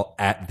are all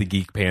at The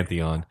Geek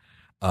Pantheon.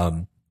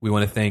 We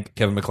want to thank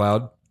Kevin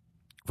MacLeod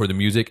for the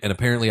music. And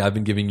apparently I've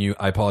been giving you,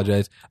 I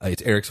apologize,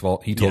 it's Eric's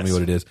fault. He told me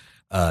what it is.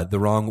 The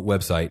wrong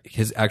website.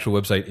 His actual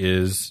website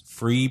is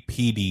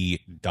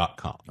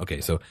freepd.com.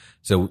 Okay, so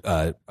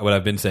what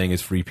I've been saying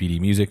is Free PD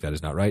Music. That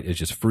is not right. It's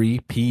just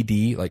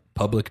freepd, like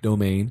public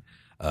domain,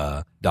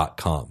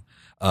 .com.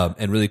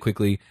 And really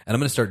quickly, and I'm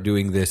going to start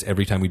doing this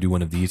every time we do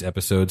one of these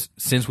episodes.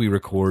 Since we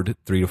record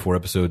 3 to 4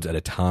 episodes at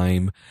a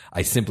time,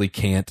 I simply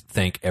can't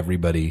thank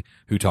everybody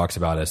who talks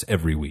about us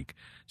every week.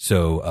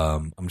 So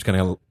I'm just going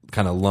to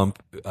kind of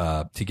lump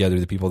together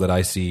the people that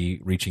I see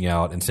reaching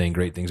out and saying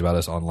great things about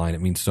us online.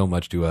 It means so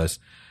much to us.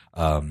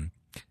 And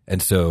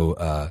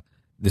so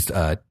this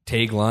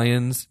Tag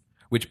Lyons,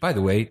 which, by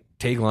the way,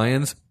 Tag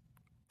Lyons,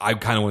 I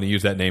kind of want to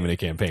use that name in a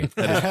campaign.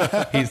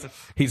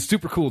 He's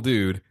super cool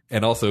dude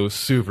and also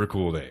super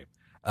cool name.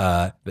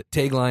 But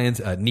Tag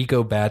Lyons,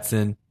 Nico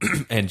Batson,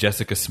 and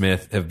Jessica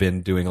Smith have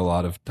been doing a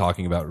lot of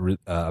talking about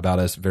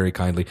us very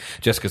kindly.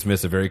 Jessica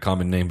Smith's a very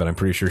common name, but I'm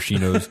pretty sure she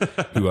knows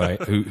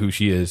who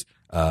she is,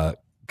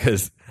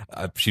 because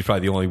she's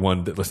probably the only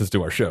one that listens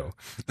to our show.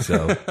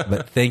 So,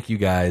 but thank you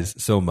guys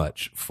so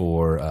much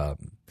for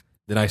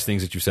the nice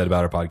things that you said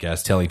about our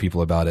podcast, telling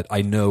people about it.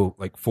 I know,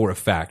 like, for a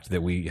fact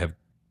that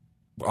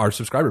our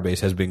subscriber base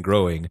has been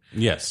growing.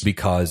 Yes,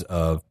 because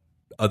of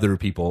other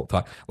people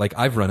thought. Like,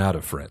 I've run out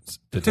of friends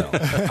to tell.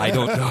 I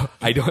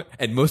don't,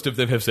 and most of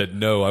them have said,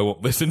 no, I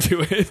won't listen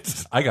to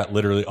it. I got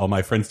literally all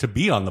my friends to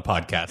be on the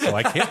podcast, so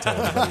I can't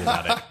tell anybody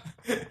about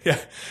it.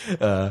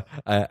 Yeah.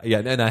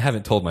 And I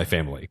haven't told my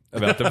family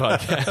about the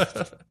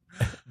podcast.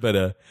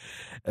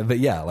 But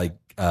yeah, like,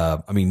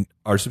 I mean,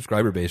 our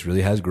subscriber base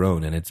really has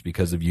grown, and it's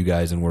because of you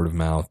guys and word of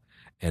mouth,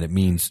 and it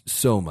means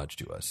so much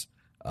to us.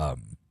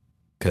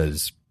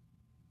 Because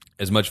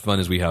as much fun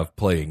as we have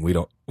playing, we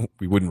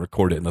wouldn't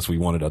record it unless we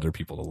wanted other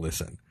people to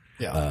listen.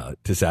 Yeah.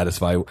 To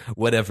satisfy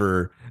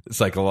whatever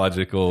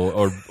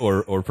psychological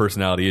or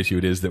personality issue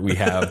it is that we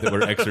have that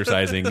we're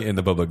exercising in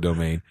the public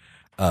domain.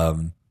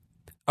 All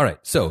right,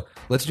 so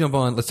let's jump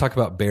on. Let's talk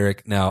about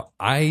Beric. Now,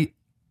 I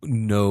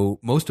know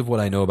most of what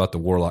I know about the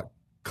Warlock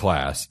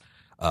class.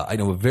 I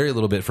know a very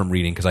little bit from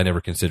reading because I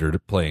never considered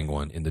playing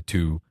one in the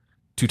two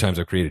times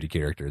I've created a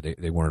character.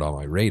 They weren't on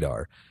my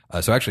radar.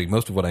 So actually,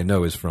 most of what I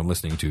know is from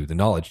listening to The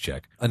Knowledge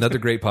Check, another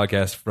great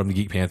podcast from the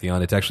Geek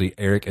Pantheon. It's actually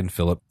Eric and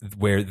Philip,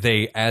 where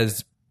they,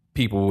 as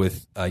people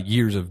with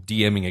years of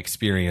DMing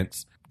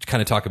experience,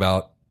 kind of talk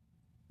about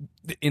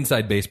the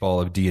inside baseball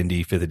of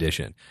D&D 5th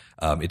edition.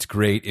 It's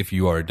great if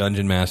you are a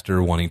dungeon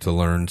master wanting to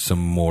learn some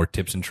more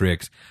tips and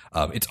tricks.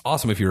 It's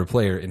awesome if you're a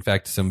player. In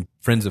fact, some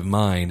friends of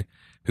mine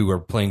who are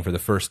playing for the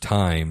first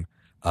time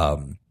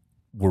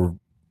were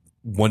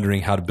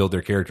wondering how to build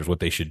their characters,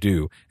 what they should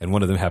do. And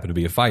one of them happened to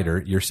be a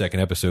fighter. Your second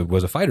episode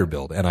was a fighter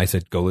build. And I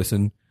said, go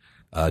listen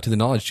to the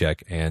Knowledge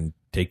Check and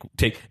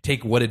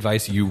take what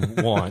advice you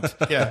want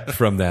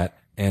from that.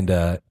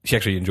 And she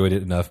actually enjoyed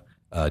it enough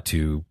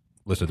to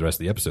listen to the rest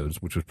of the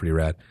episodes, which was pretty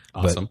rad.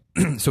 Awesome.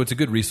 But, so it's a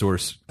good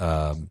resource,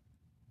 kind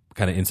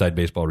of inside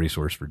baseball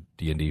resource for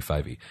D&D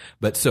 5e.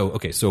 But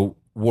so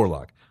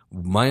Warlock.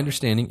 My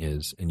understanding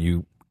is, and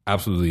you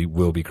absolutely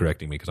will be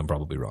correcting me because I'm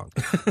probably wrong,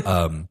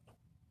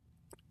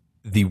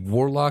 the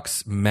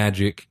Warlock's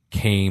magic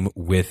came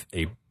with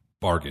a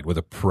bargain, with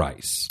a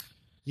price.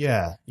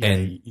 Yeah.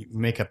 And you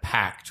make a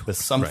pact with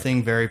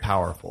something very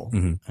powerful.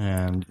 Mm-hmm.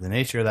 And the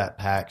nature of that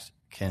pact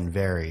can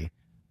vary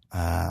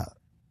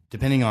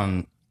depending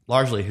on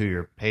largely who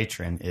your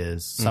patron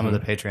is. Some of the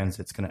patrons,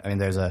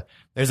 there's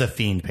a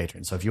fiend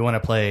patron. So if you want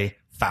to play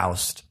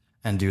Faust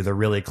and do the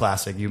really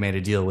classic, you made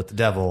a deal with the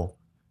devil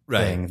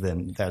thing,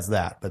 then there's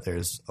that. But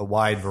there's a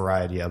wide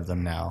variety of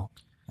them now.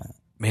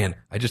 Man,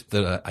 I just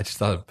thought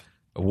of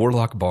a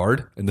Warlock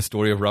bard in the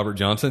story of Robert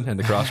Johnson and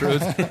the Crossroads.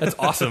 That's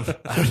awesome.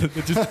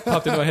 It just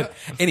popped into my head.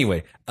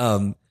 Anyway,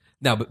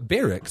 but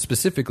Beric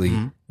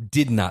specifically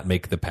did not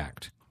make the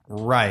pact.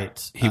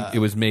 Right. It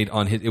was made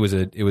on his. It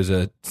was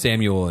a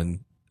Samuel and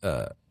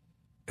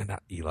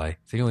not Eli.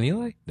 Samuel and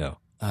Eli? No.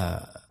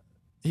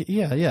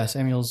 Yeah.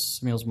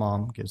 Samuel's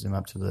mom gives him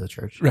up to the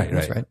church. Right.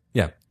 That's right.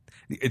 Yeah.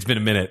 It's been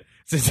a minute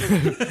since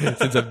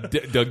I've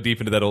dug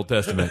deep into that Old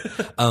Testament.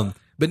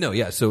 But no,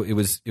 yeah. So it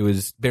was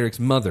Beric's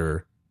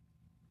mother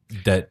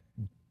that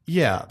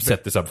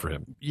set this up for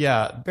him.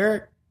 Yeah,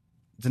 Beric.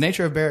 The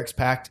nature of Beric's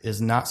pact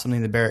is not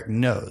something that Beric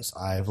knows.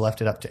 I've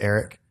left it up to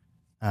Eric,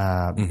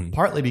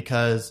 partly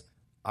because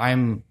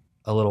I'm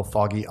a little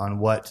foggy on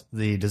what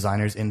the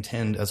designers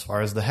intend as far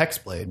as the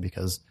Hexblade,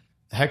 because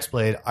the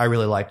Hexblade, I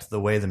really liked the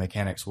way the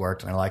mechanics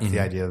worked, and I liked the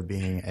idea of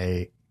being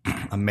a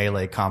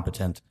melee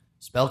competent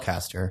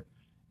spellcaster,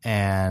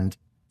 and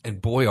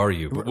boy are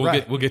you.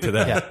 We'll get to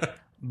that. Yeah.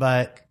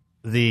 But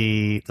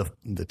the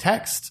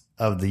text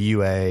of the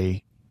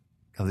UA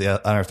of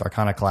the Unearthed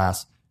Arcana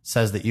class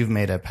says that you've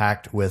made a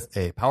pact with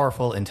a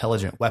powerful,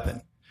 intelligent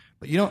weapon,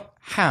 but you don't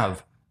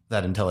have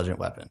that intelligent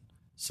weapon.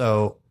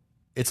 So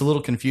it's a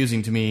little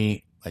confusing to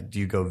me. Like, do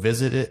you go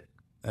visit it,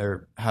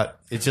 or how?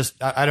 It's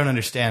just I don't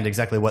understand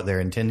exactly what they're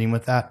intending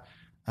with that.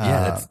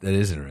 Yeah, that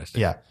is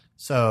interesting. Yeah.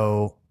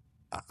 So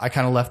I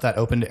kind of left that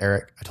open to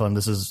Eric. I told him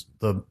this is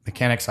the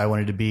mechanics I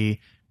wanted to be.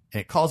 And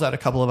it calls out a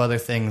couple of other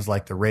things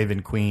like the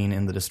Raven Queen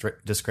in the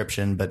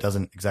description, but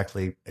doesn't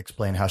exactly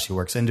explain how she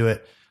works into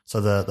it. So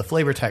the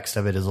flavor text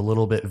of it is a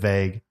little bit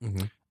vague.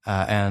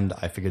 And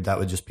I figured that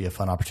would just be a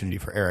fun opportunity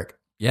for Eric.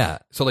 Yeah.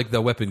 So like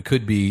the weapon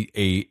could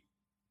be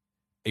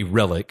a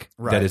relic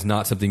that is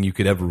not something you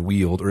could ever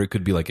wield, or it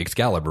could be like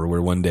Excalibur,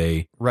 where one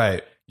day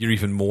you're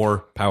even more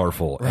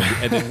powerful.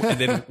 And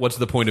then what's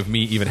the point of me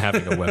even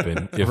having a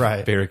weapon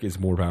if Beric is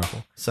more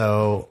powerful?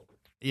 So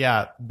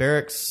yeah,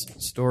 Beric's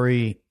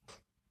story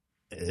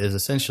is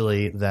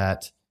essentially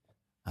that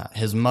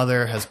his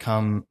mother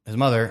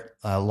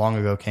long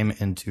ago came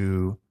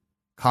into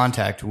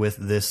contact with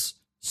this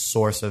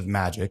source of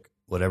magic,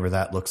 whatever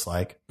that looks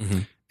like,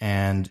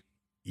 and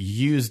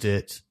used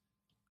it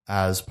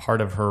as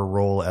part of her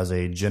role as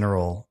a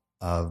general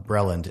of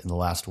Breland in the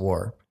last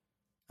war,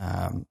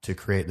 to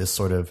create this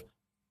sort of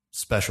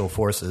special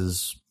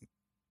forces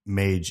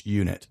mage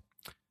unit.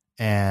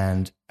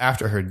 And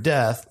after her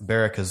death,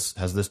 Beric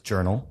has this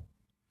journal,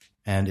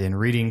 and in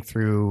reading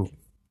through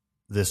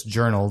this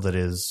journal that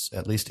is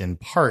at least in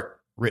part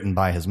written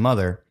by his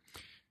mother,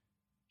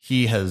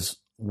 he has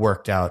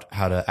worked out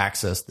how to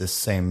access this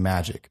same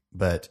magic,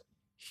 but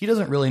he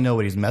doesn't really know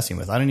what he's messing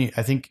with. I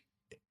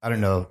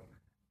don't know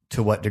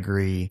to what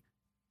degree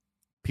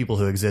people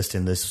who exist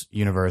in this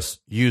universe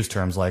use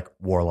terms like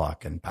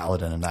warlock and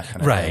paladin and that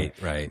kind of thing.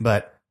 Right.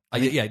 But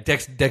Yeah,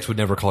 Dex would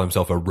never call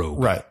himself a rogue.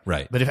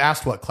 Right. But if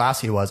asked what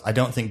class he was, I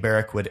don't think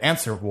Barrick would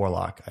answer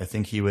warlock. I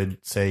think he would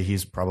say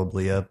he's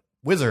probably a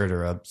wizard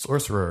or a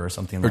sorcerer or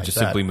something Or like that. just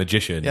simply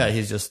magician. Yeah,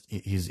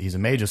 he's a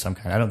mage of some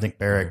kind. I don't think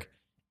Barrick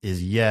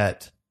is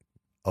yet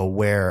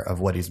aware of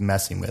what he's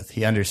messing with.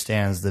 He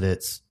understands that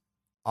it's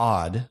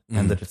odd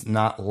and that it's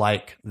not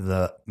like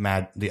the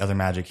other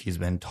magic he's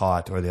been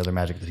taught or the other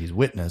magic that he's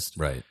witnessed.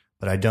 Right.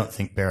 But I don't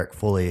think Barrick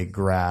fully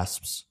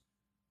grasps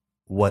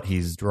what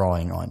he's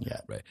drawing on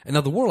yet. Right. And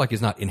now the warlock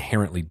is not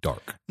inherently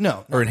dark.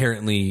 No. Or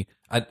inherently,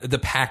 the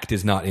pact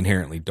is not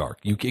inherently dark.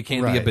 It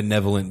can't be a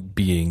benevolent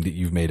being that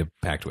you've made a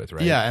pact with,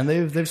 right? Yeah, and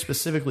they've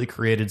specifically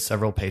created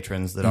several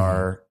patrons that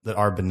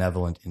are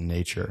benevolent in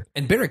nature.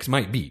 And Barracks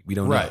might be. We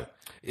don't know.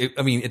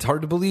 It's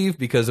hard to believe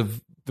because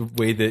of the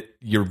way that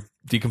you're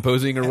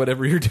decomposing or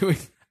whatever you're doing.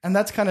 And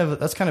that's kind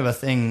of a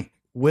thing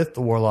with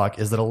the warlock,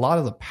 is that a lot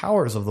of the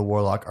powers of the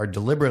warlock are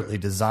deliberately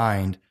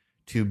designed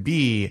to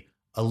be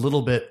a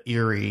little bit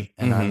eerie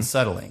and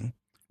unsettling.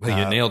 Well,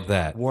 you nailed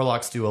that.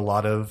 Warlocks do a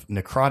lot of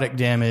necrotic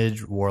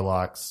damage.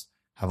 Warlocks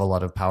have a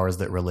lot of powers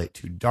that relate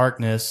to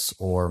darkness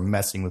or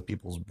messing with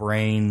people's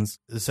brains.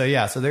 So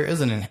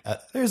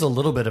there's a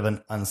little bit of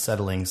an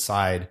unsettling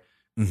side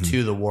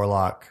to the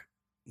warlock.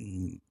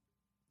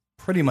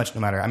 Pretty much no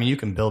matter. I mean, you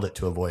can build it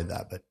to avoid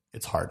that, but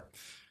it's hard.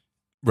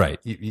 Right.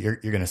 You're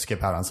going to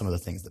skip out on some of the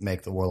things that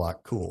make the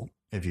warlock cool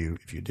if you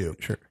do.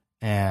 Sure.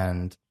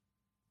 And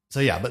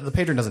so but the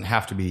patron doesn't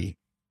have to be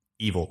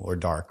evil or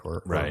dark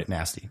or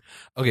nasty.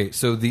 Okay,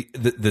 so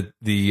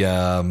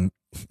the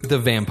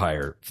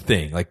vampire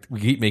thing, like we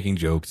keep making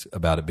jokes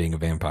about it being a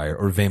vampire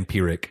or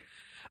vampiric,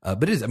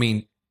 but it is. I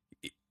mean,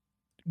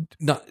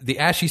 not the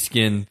ashy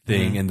skin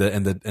thing and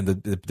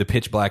the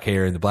pitch black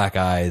hair and the black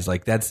eyes.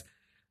 Like that's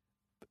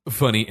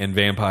funny and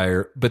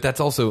vampire, but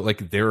that's also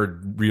like there are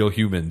real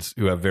humans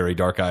who have very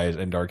dark eyes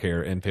and dark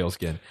hair and pale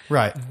skin.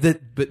 Right.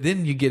 But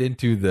then you get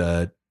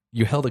into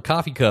you held a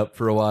coffee cup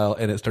for a while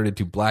and it started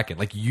to blacken,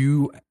 like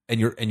you and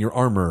your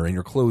armor and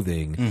your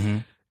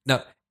clothing.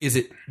 Now,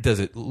 does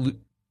it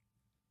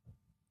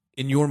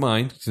in your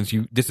mind, since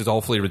this is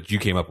all flavor that you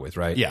came up with,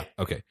 right? Yeah.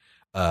 Okay.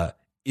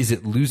 Is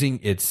it losing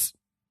its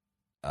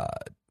I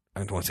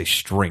don't want to say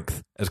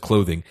strength as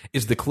clothing?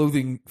 Is the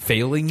clothing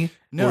failing?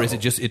 No. Or is it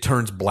just it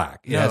turns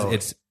black?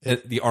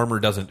 The armor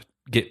doesn't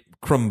get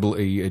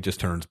crumbly, it just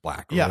turns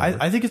black. Yeah,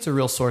 I think it's a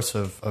real source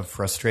of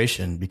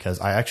frustration because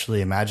I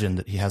actually imagine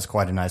that he has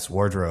quite a nice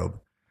wardrobe.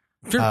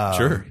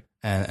 Sure.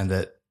 And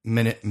that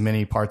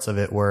many parts of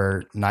it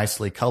were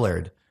nicely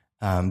colored,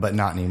 but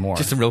not anymore.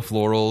 Just some real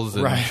florals.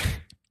 And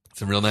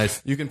some real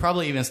nice. You can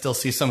probably even still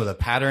see some of the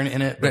pattern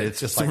in it, but it's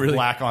just like really,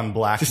 black on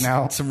black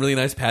now. Some really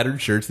nice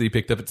patterned shirts that you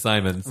picked up at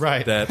Simon's.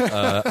 Right. That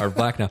are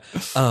black now.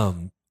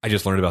 I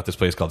just learned about this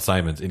place called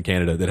Simon's in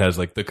Canada that has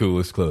like the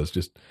coolest clothes.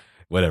 Just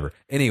whatever.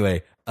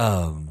 Anyway,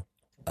 has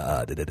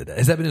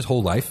that been his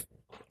whole life?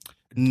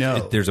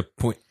 No. There's a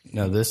point.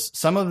 No,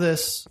 some of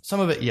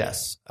it,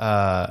 yes.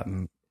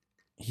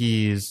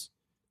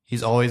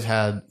 He's always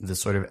had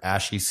this sort of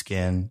ashy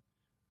skin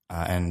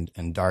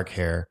and dark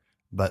hair,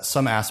 but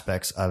some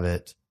aspects of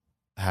it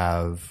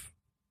have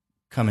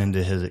come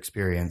into his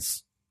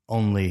experience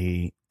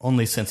only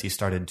since he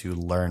started to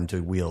learn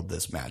to wield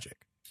this magic.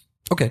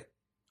 Okay.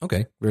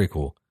 Very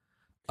cool.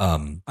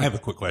 I have a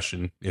quick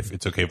question, if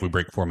it's okay if we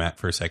break format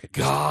for a second.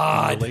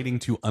 God. Relating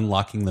to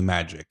unlocking the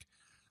magic,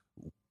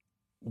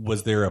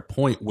 was there a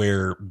point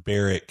where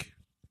Barrick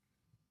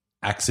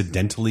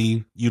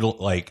accidentally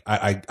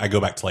I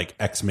go back to like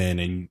X-Men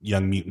and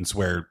Young Mutants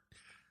where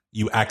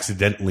you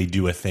accidentally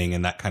do a thing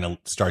and that kind of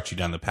starts you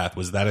down the path?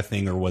 Was that a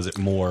thing, or was it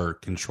more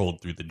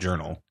controlled through the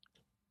journal?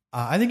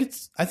 I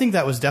think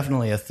that was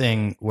definitely a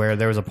thing where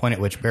there was a point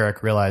at which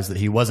Barrick realized that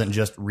he wasn't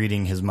just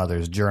reading his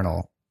mother's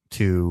journal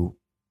to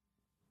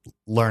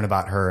learn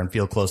about her and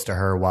feel close to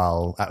her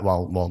while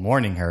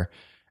mourning her,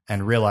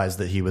 and realized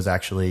that he was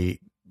actually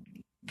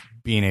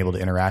being able to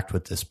interact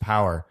with this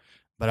power.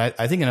 But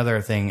I think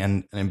another thing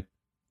and an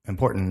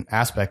important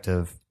aspect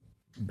of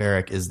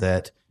Barrick is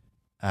that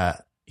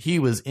he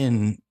was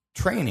in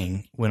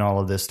training when all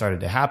of this started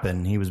to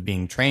happen. He was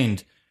being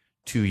trained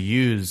to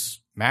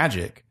use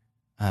magic,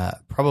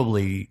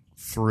 probably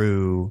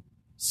through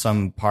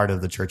some part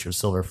of the Church of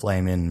Silver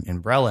Flame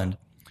in Breland,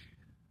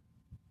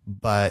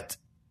 but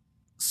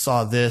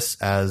saw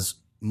this as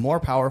more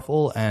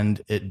powerful,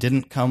 and it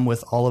didn't come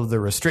with all of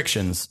the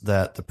restrictions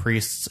that the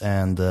priests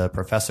and the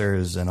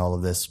professors and all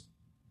this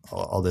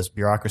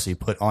bureaucracy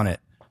put on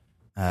it.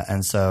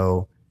 And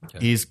so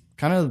this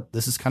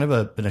has kind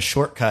of been a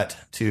shortcut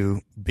to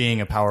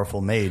being a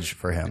powerful mage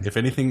for him. If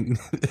anything,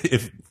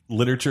 if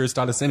literature has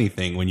taught us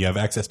anything, when you have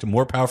access to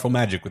more powerful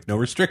magic with no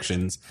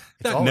restrictions,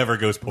 that never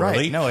goes poorly.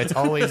 Right. No, it's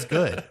always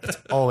good. It's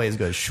always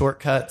good.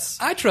 Shortcuts.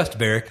 I trust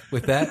Barrick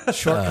with that.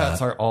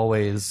 Shortcuts are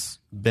always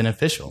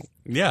beneficial.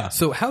 Yeah.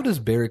 So how does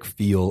Barrick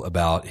feel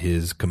about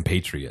his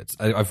compatriots?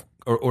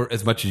 Or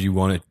as much as you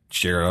want to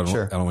share, I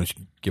don't want to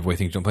give away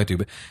things you don't plan to,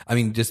 but I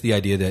mean, just the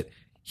idea that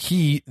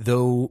he,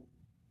 though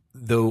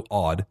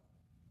odd,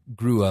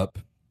 grew up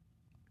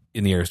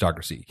in the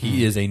aristocracy.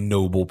 He is a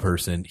noble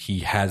person. He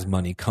has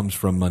money, comes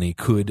from money,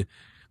 could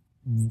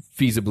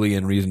feasibly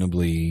and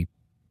reasonably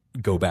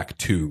go back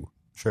to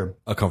Sure.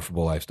 a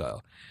comfortable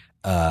lifestyle.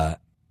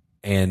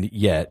 And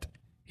yet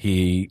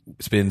he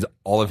spends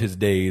all of his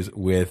days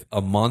with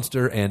a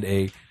monster and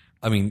he's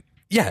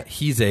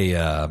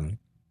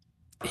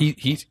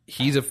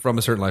from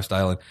a certain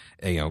lifestyle,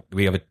 and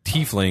we have a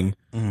tiefling,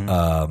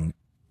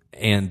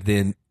 and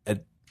then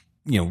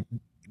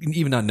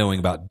even not knowing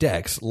about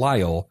Dex,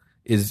 Lyle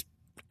is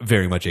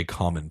very much a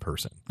common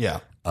person. Yeah.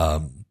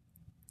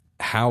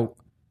 How,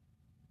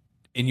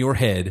 in your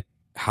head,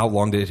 how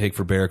long did it take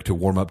for Barrick to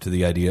warm up to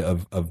the idea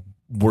of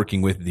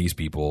working with these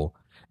people?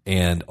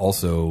 And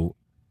also,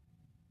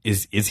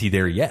 is he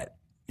there yet?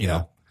 You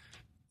know?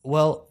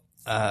 Well,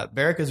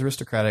 Barrick is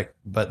aristocratic,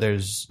 but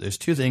there's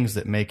two things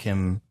that make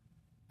him,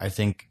 I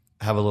think,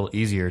 have a little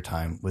easier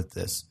time with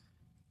this.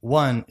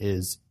 One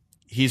is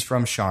he's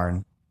from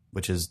Sharn,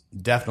 which is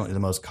definitely the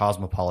most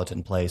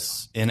cosmopolitan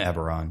place in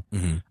Eberron.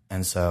 Mm-hmm.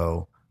 And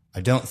so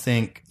I don't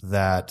think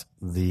that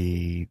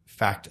the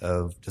fact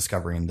of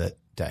discovering that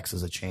Dex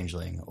is a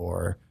changeling,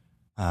 or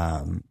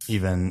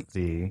even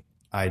the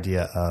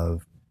idea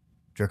of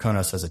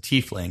Draconos as a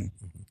tiefling,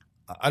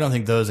 I don't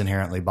think those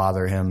inherently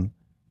bother him.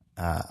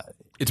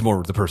 It's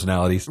more the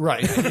personalities.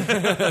 Right.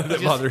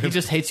 that bother him. He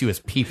just hates you as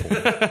people.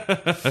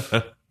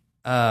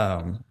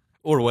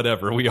 Or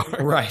whatever we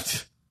are.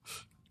 Right.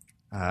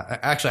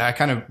 Actually, I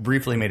kind of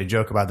briefly made a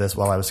joke about this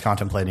while I was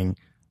contemplating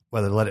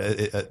whether to let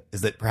it,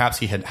 is that perhaps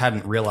he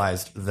hadn't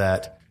realized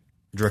that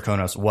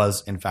Draconos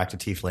was in fact a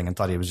tiefling and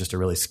thought he was just a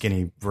really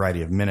skinny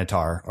variety of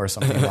minotaur or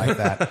something like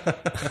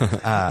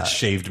that.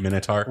 Shaved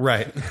minotaur.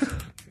 Right.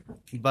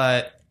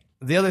 But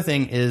the other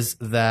thing is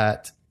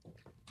that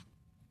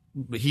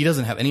he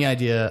doesn't have any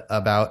idea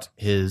about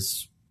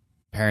his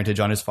parentage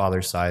on his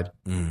father's side.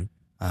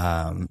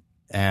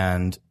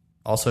 And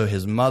also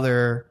his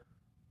mother,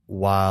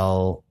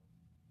 while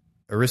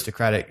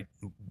aristocratic,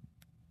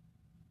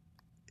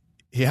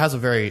 he has a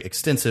very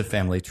extensive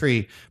family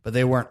tree, but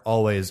they weren't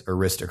always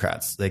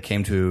aristocrats. They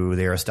came to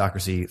the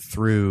aristocracy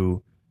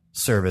through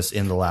service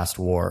in the last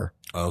war.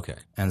 Oh, okay.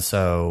 And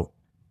so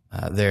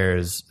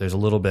there's a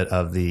little bit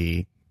of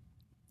the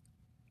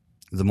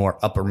more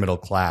upper middle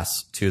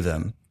class to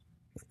them,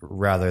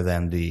 rather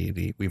than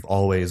the we've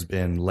always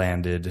been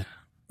landed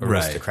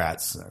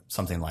aristocrats, or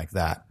something like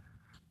that.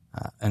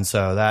 And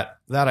so that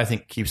I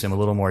think keeps him a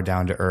little more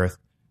down to earth.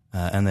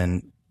 And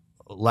then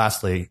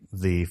lastly,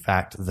 the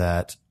fact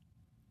that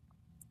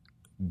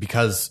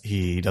because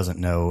he doesn't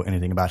know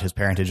anything about his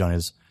parentage on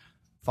his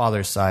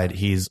father's side,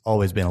 he's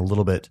always been a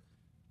little bit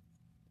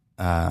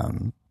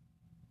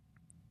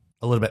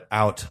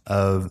out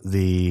of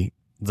the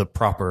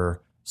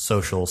proper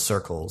social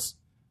circles,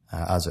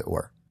 as it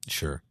were.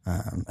 Sure.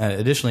 And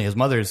additionally, his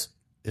mother's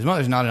not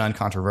an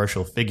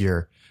uncontroversial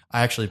figure.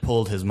 I actually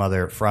pulled his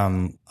mother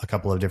from a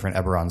couple of different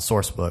Eberron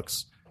source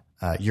books.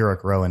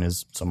 Uric Rowan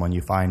is someone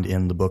you find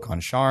in the book on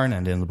Sharn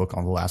and in the book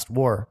on the Last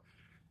War,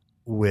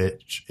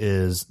 which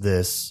is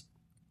this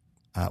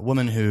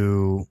woman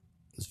who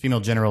is female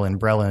general in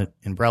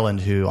Breland,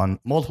 who on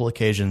multiple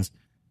occasions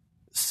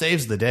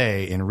saves the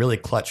day in really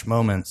clutch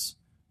moments,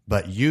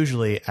 but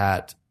usually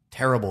at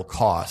terrible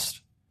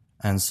cost.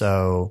 And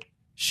so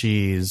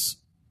she's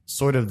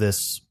sort of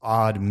this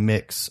odd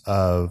mix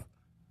of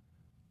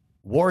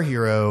war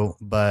hero,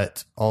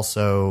 but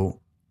also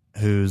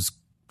whose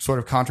sort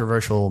of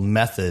controversial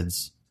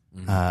methods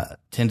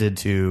tended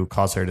to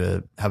cause her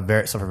to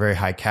have suffer very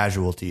high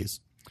casualties.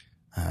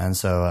 And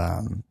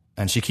so,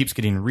 and she keeps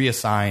getting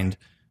reassigned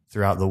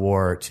throughout the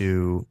war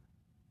to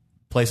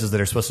places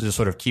that are supposed to just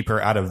sort of keep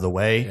her out of the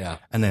way. Yeah.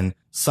 And then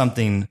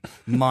something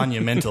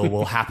monumental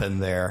will happen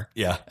there.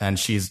 Yeah. And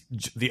she's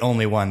the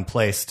only one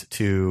placed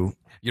to...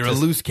 You're a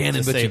loose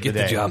cannon, but you get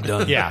the job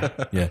done. Yeah.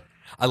 Yeah.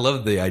 I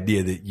love the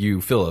idea that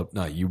you, Philip,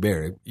 not you,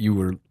 Barry, you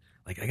were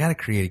like, I got to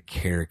create a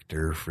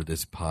character for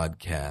this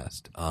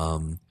podcast.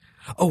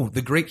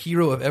 The great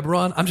hero of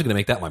Eberron. I'm just going to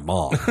make that my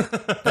mom.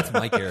 That's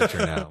my character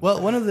now.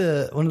 Well, one of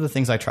the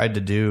things I tried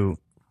to do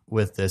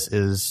with this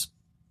is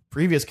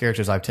previous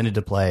characters I've tended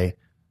to play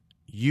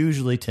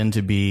usually tend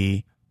to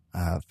be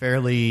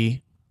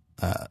fairly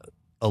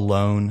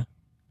alone,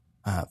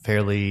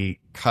 fairly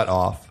cut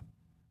off.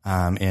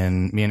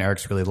 In me and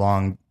Eric's really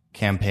long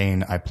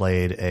campaign, I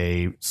played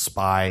a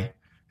spy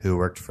who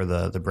worked for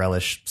the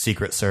Brelish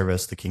Secret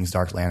Service, the King's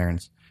Dark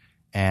Lanterns,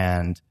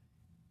 and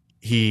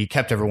he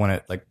kept everyone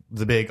at, like,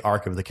 the big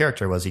arc of the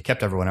character was he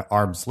kept everyone at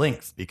arm's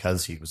length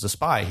because he was a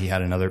spy. He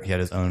had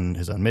his own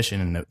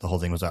mission, and the whole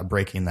thing was about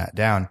breaking that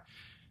down.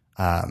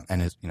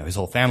 And his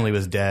whole family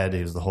was dead.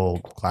 It was the whole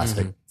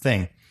classic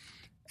thing.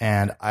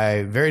 And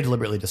I very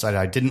deliberately decided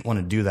I didn't want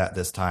to do that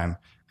this time.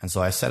 And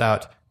so I set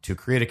out to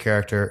create a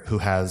character who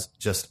has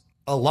just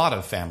a lot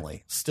of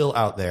family still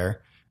out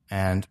there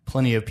and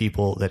plenty of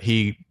people that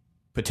he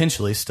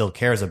potentially still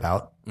cares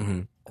about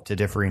to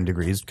differing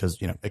degrees because,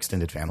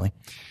 extended family.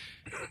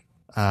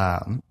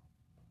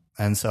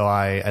 And so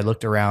I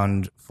looked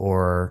around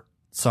for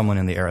someone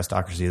in the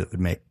aristocracy that would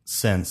make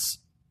sense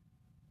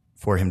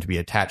for him to be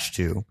attached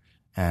to,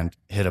 and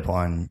hit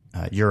upon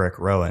Ulrich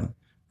Rowan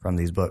from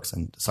these books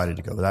and decided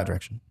to go that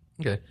direction.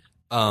 Okay.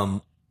 I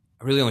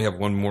really only have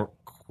one more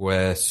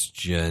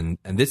question,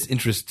 and this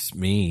interests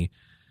me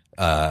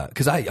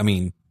because I've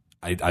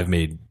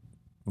made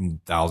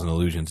 1,000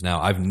 Illusions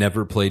now. I've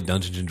never played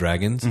Dungeons and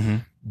Dragons,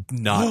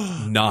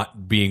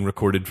 not being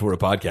recorded for a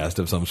podcast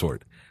of some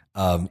sort.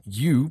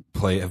 You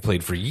have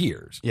played for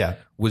years. Yeah.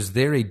 Was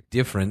there a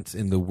difference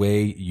in the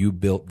way you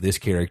built this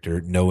character,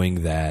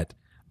 knowing that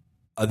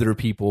other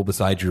people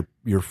besides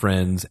your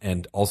friends,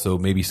 and also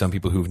maybe some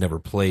people who've never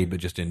played but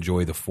just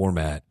enjoy the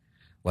format,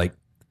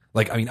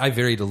 I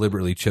very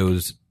deliberately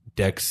chose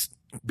Dex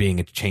being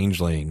a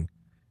changeling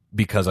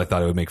because I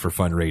thought it would make for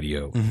fun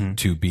radio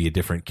to be a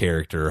different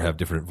character, have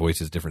different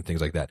voices, different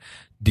things like that.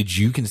 Did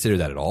you consider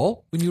that at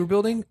all when you were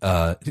building?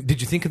 Did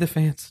you think of the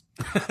fans?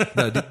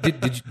 No,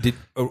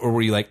 or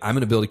were you like, I'm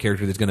going to build a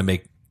character that's going to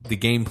make the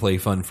gameplay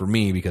fun for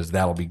me because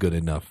that'll be good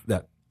enough,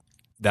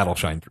 that'll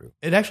shine through?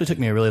 It actually took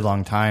me a really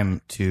long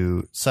time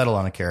to settle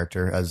on a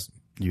character, as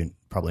you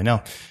probably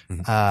know.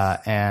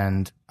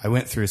 And I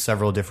went through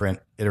several different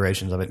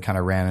iterations of it and kind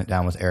of ran it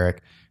down with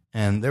Eric.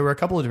 And there were a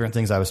couple of different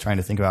things I was trying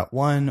to think about.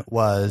 One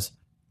was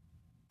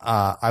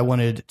I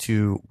wanted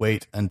to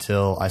wait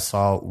until I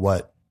saw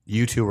what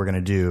you two were going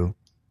to do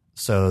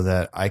so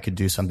that I could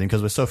do something.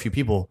 Because with so few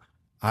people,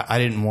 I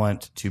didn't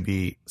want to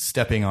be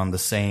stepping on the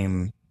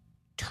same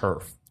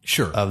turf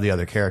of the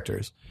other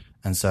characters.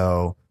 And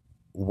so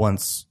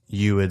once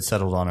you had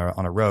settled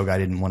on a rogue, I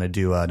didn't want to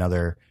do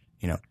another,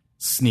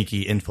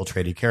 sneaky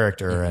infiltrating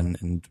character.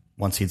 And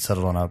once he'd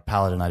settled on a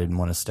paladin, I didn't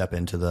want to step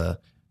into the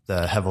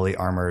heavily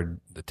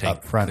armored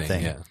up front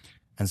thing. Yeah.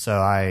 And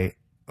so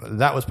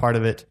that was part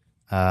of it.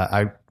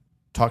 I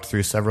talked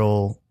through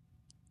several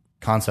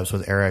concepts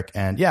with Eric,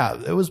 and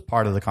it was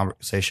part of the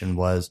conversation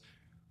was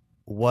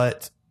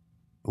what's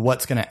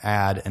going to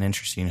add an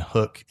interesting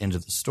hook into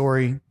the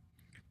story,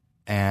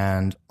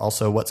 and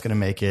also what's going to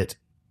make it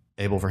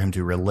able for him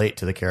to relate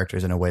to the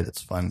characters in a way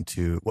that's fun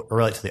to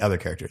relate to the other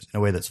characters in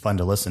a way that's fun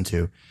to listen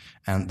to.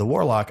 And the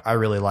Warlock I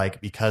really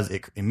like because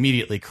it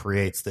immediately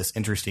creates this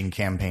interesting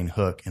campaign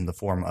hook in the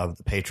form of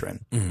the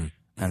patron.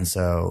 And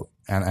so,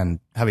 and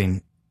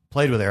having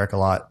played with Eric a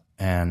lot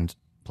and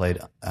played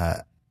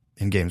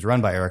in games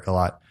run by Eric a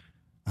lot,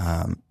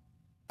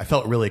 I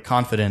felt really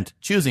confident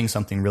choosing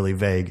something really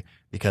vague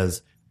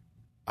because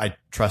I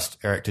trust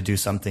Eric to do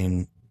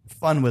something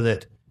fun with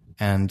it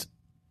and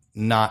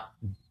not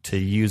to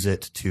use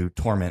it to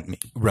torment me.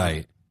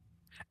 Right.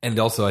 And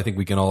also, I think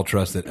we can all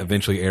trust that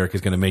eventually Eric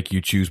is going to make you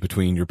choose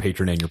between your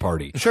patron and your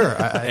party. Sure.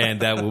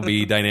 And that will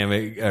be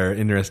dynamic or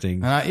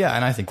interesting.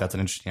 And I think that's an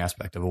interesting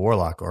aspect of a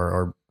warlock,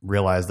 or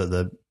realize that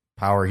the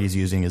power he's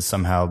using is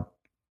somehow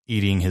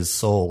eating his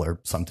soul or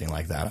something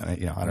like that. I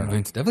don't know.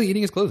 It's definitely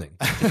eating his clothing.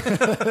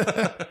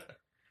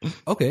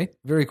 Okay.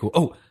 Very cool.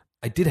 Oh,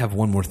 I did have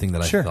one more thing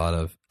that I thought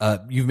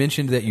of. You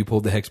mentioned that you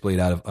pulled the Hexblade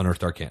out of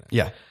Unearthed Arcana.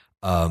 Yeah.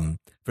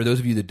 For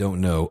those of you that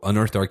don't know,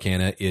 Unearthed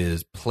Arcana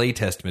is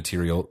playtest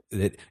material.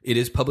 It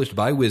is published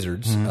by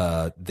Wizards.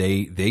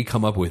 They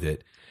come up with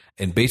it,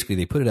 and basically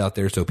they put it out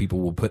there so people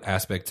will put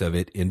aspects of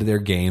it into their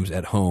games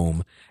at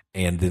home,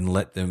 and then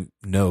let them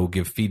know,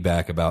 give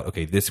feedback about,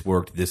 okay, this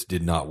worked, this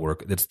did not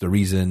work. That's the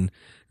reason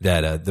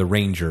that the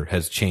Ranger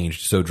has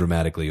changed so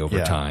dramatically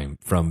over time,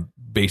 from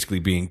basically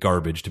being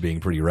garbage to being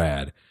pretty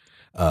rad.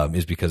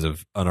 Is because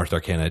of Unearthed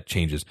Arcana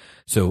changes.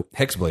 So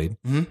Hexblade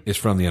is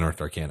from the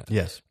Unearthed Arcana.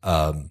 Yes.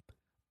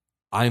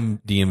 I'm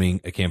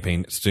DMing a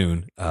campaign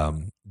soon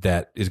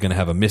that is going to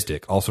have a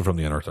Mystic, also from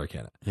the Unearthed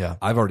Arcana. Yeah.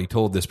 I've already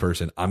told this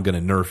person, I'm going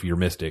to nerf your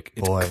Mystic.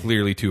 It's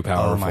clearly too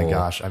powerful. Oh my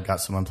gosh. I've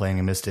got someone playing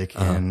a Mystic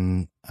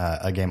in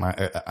a game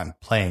I'm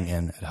playing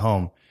in at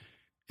home.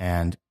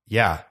 And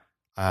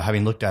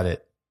having looked at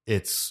it,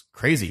 it's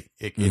crazy.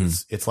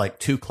 It's like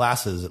two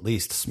classes at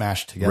least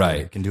smashed together.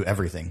 Right. It can do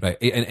everything.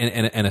 Right.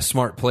 And a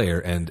smart player,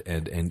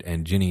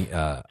 and Ginny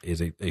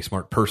is a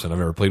smart person. I've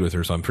never played with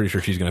her, so I'm pretty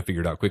sure she's going to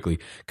figure it out quickly.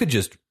 Could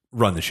just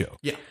run the show.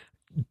 Yeah.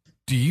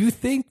 Do you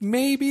think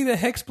maybe the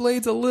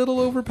Hexblade's a little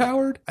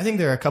overpowered? I think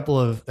there are a couple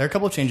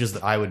of changes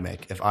that I would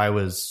make if I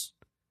was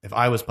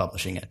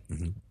publishing it.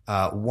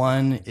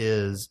 One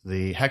is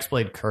the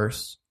Hexblade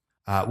Curse.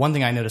 One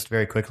thing I noticed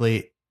very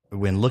quickly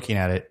when looking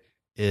at it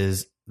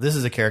is this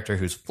is a character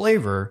whose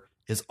flavor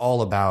is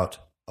all about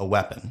a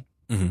weapon.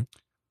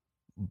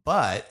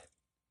 But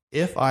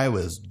if I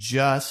was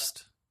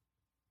just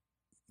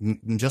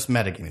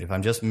metagaming, if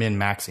I'm just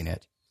min-maxing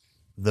it,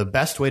 the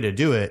best way to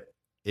do it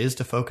is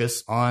to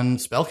focus on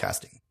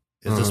spellcasting,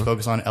 is to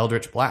focus on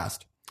Eldritch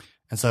Blast.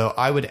 And so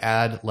I would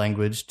add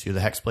language to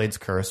the Hexblade's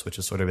Curse, which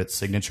is sort of its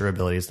signature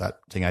abilities, that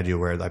thing I do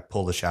where I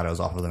pull the shadows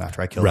off of them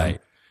after I kill them.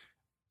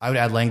 I would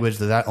add language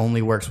that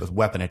only works with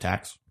weapon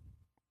attacks.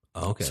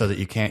 Okay. So that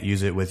you can't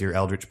use it with your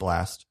Eldritch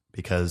Blast,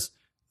 because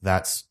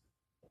that's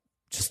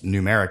just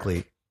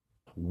numerically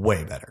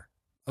way better.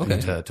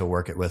 Okay. To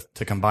work it with,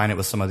 to combine it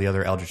with some of the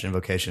other Eldritch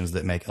invocations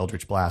that make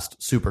Eldritch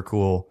Blast super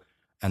cool,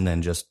 and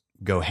then just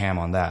go ham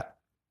on that.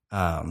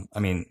 I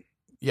mean,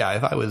 yeah,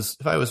 if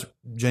I was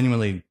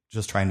genuinely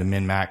just trying to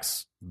min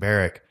max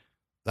Barrack,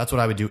 that's what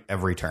I would do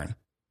every turn.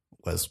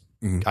 Was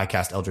I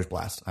cast Eldritch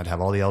Blast? I'd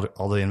have all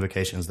the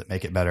invocations that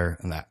make it better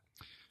than that.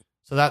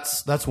 So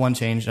that's one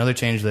change. Another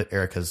change that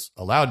Eric has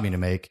allowed me to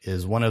make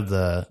is one of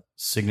the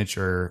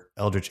signature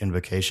Eldritch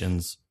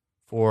invocations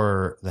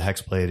for the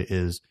Hexblade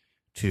is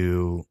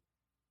to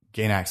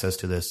gain access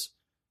to this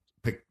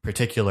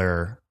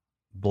particular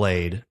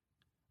blade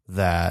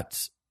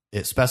that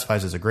it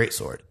specifies as a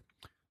greatsword.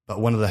 But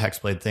one of the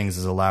Hexblade things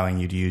is allowing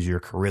you to use your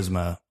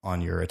charisma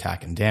on your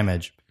attack and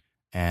damage,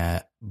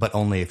 but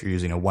only if you're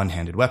using a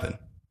one-handed weapon.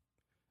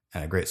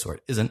 And a greatsword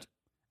isn't.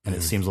 And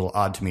it seems a little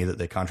odd to me that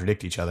they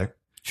contradict each other.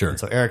 Sure. And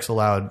so Eric's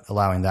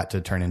allowing that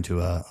to turn into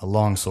a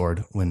long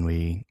sword when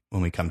we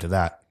come to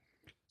that.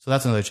 So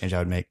that's another change I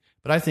would make.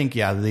 But I think,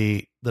 yeah,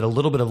 that a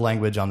little bit of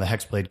language on the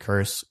Hexblade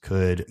curse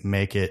could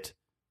make it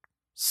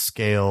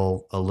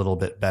scale a little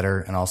bit better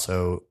and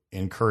also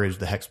encourage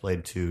the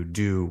Hexblade to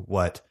do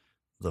what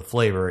the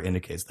flavor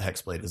indicates the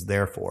Hexblade is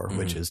there for,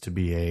 which is to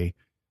be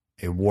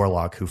a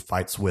warlock who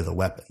fights with a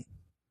weapon.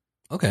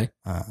 Okay.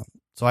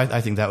 So I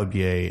think that would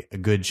be a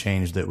good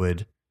change that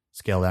would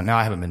scale down. Now,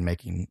 I haven't been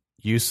making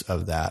use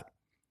of that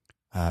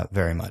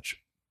very much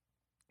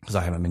because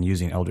I haven't been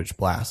using Eldritch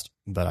Blast,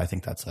 but I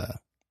think that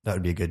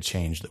would be a good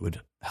change that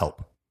would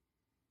help.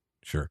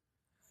 Sure.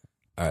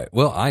 All right.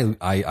 Well,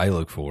 I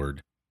look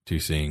forward to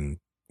seeing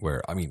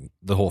where, I mean,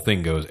 the whole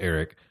thing goes,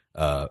 Eric,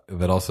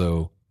 but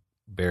also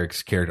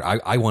Barrack's character.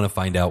 I want to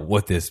find out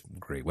what this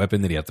great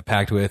weapon that he has to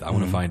pact with. I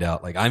want to find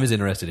out, like, I'm as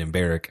interested in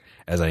Barrack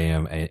as I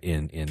am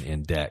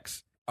in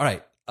Dex. All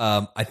right.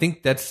 I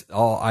think that's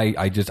all.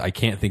 I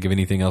can't think of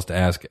anything else to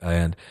ask.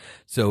 And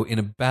so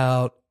in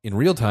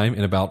real time,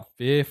 in about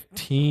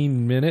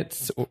 15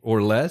 minutes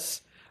or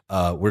less,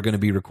 we're going to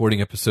be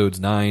recording episodes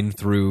 9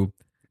 through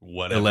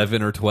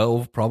 11 or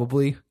 12,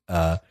 probably.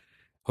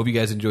 Hope you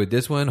guys enjoyed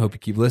this one. Hope you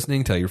keep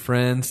listening. Tell your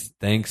friends.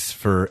 Thanks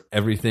for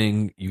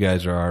everything. You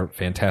guys are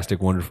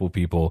fantastic, wonderful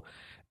people,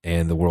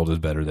 and the world is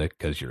better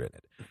because you're in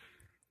it.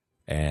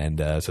 And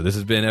so this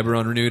has been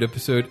Eberron Renewed,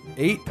 episode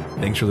 8.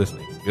 Thanks for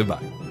listening.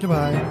 Goodbye.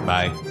 Goodbye.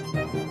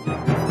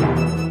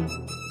 Bye.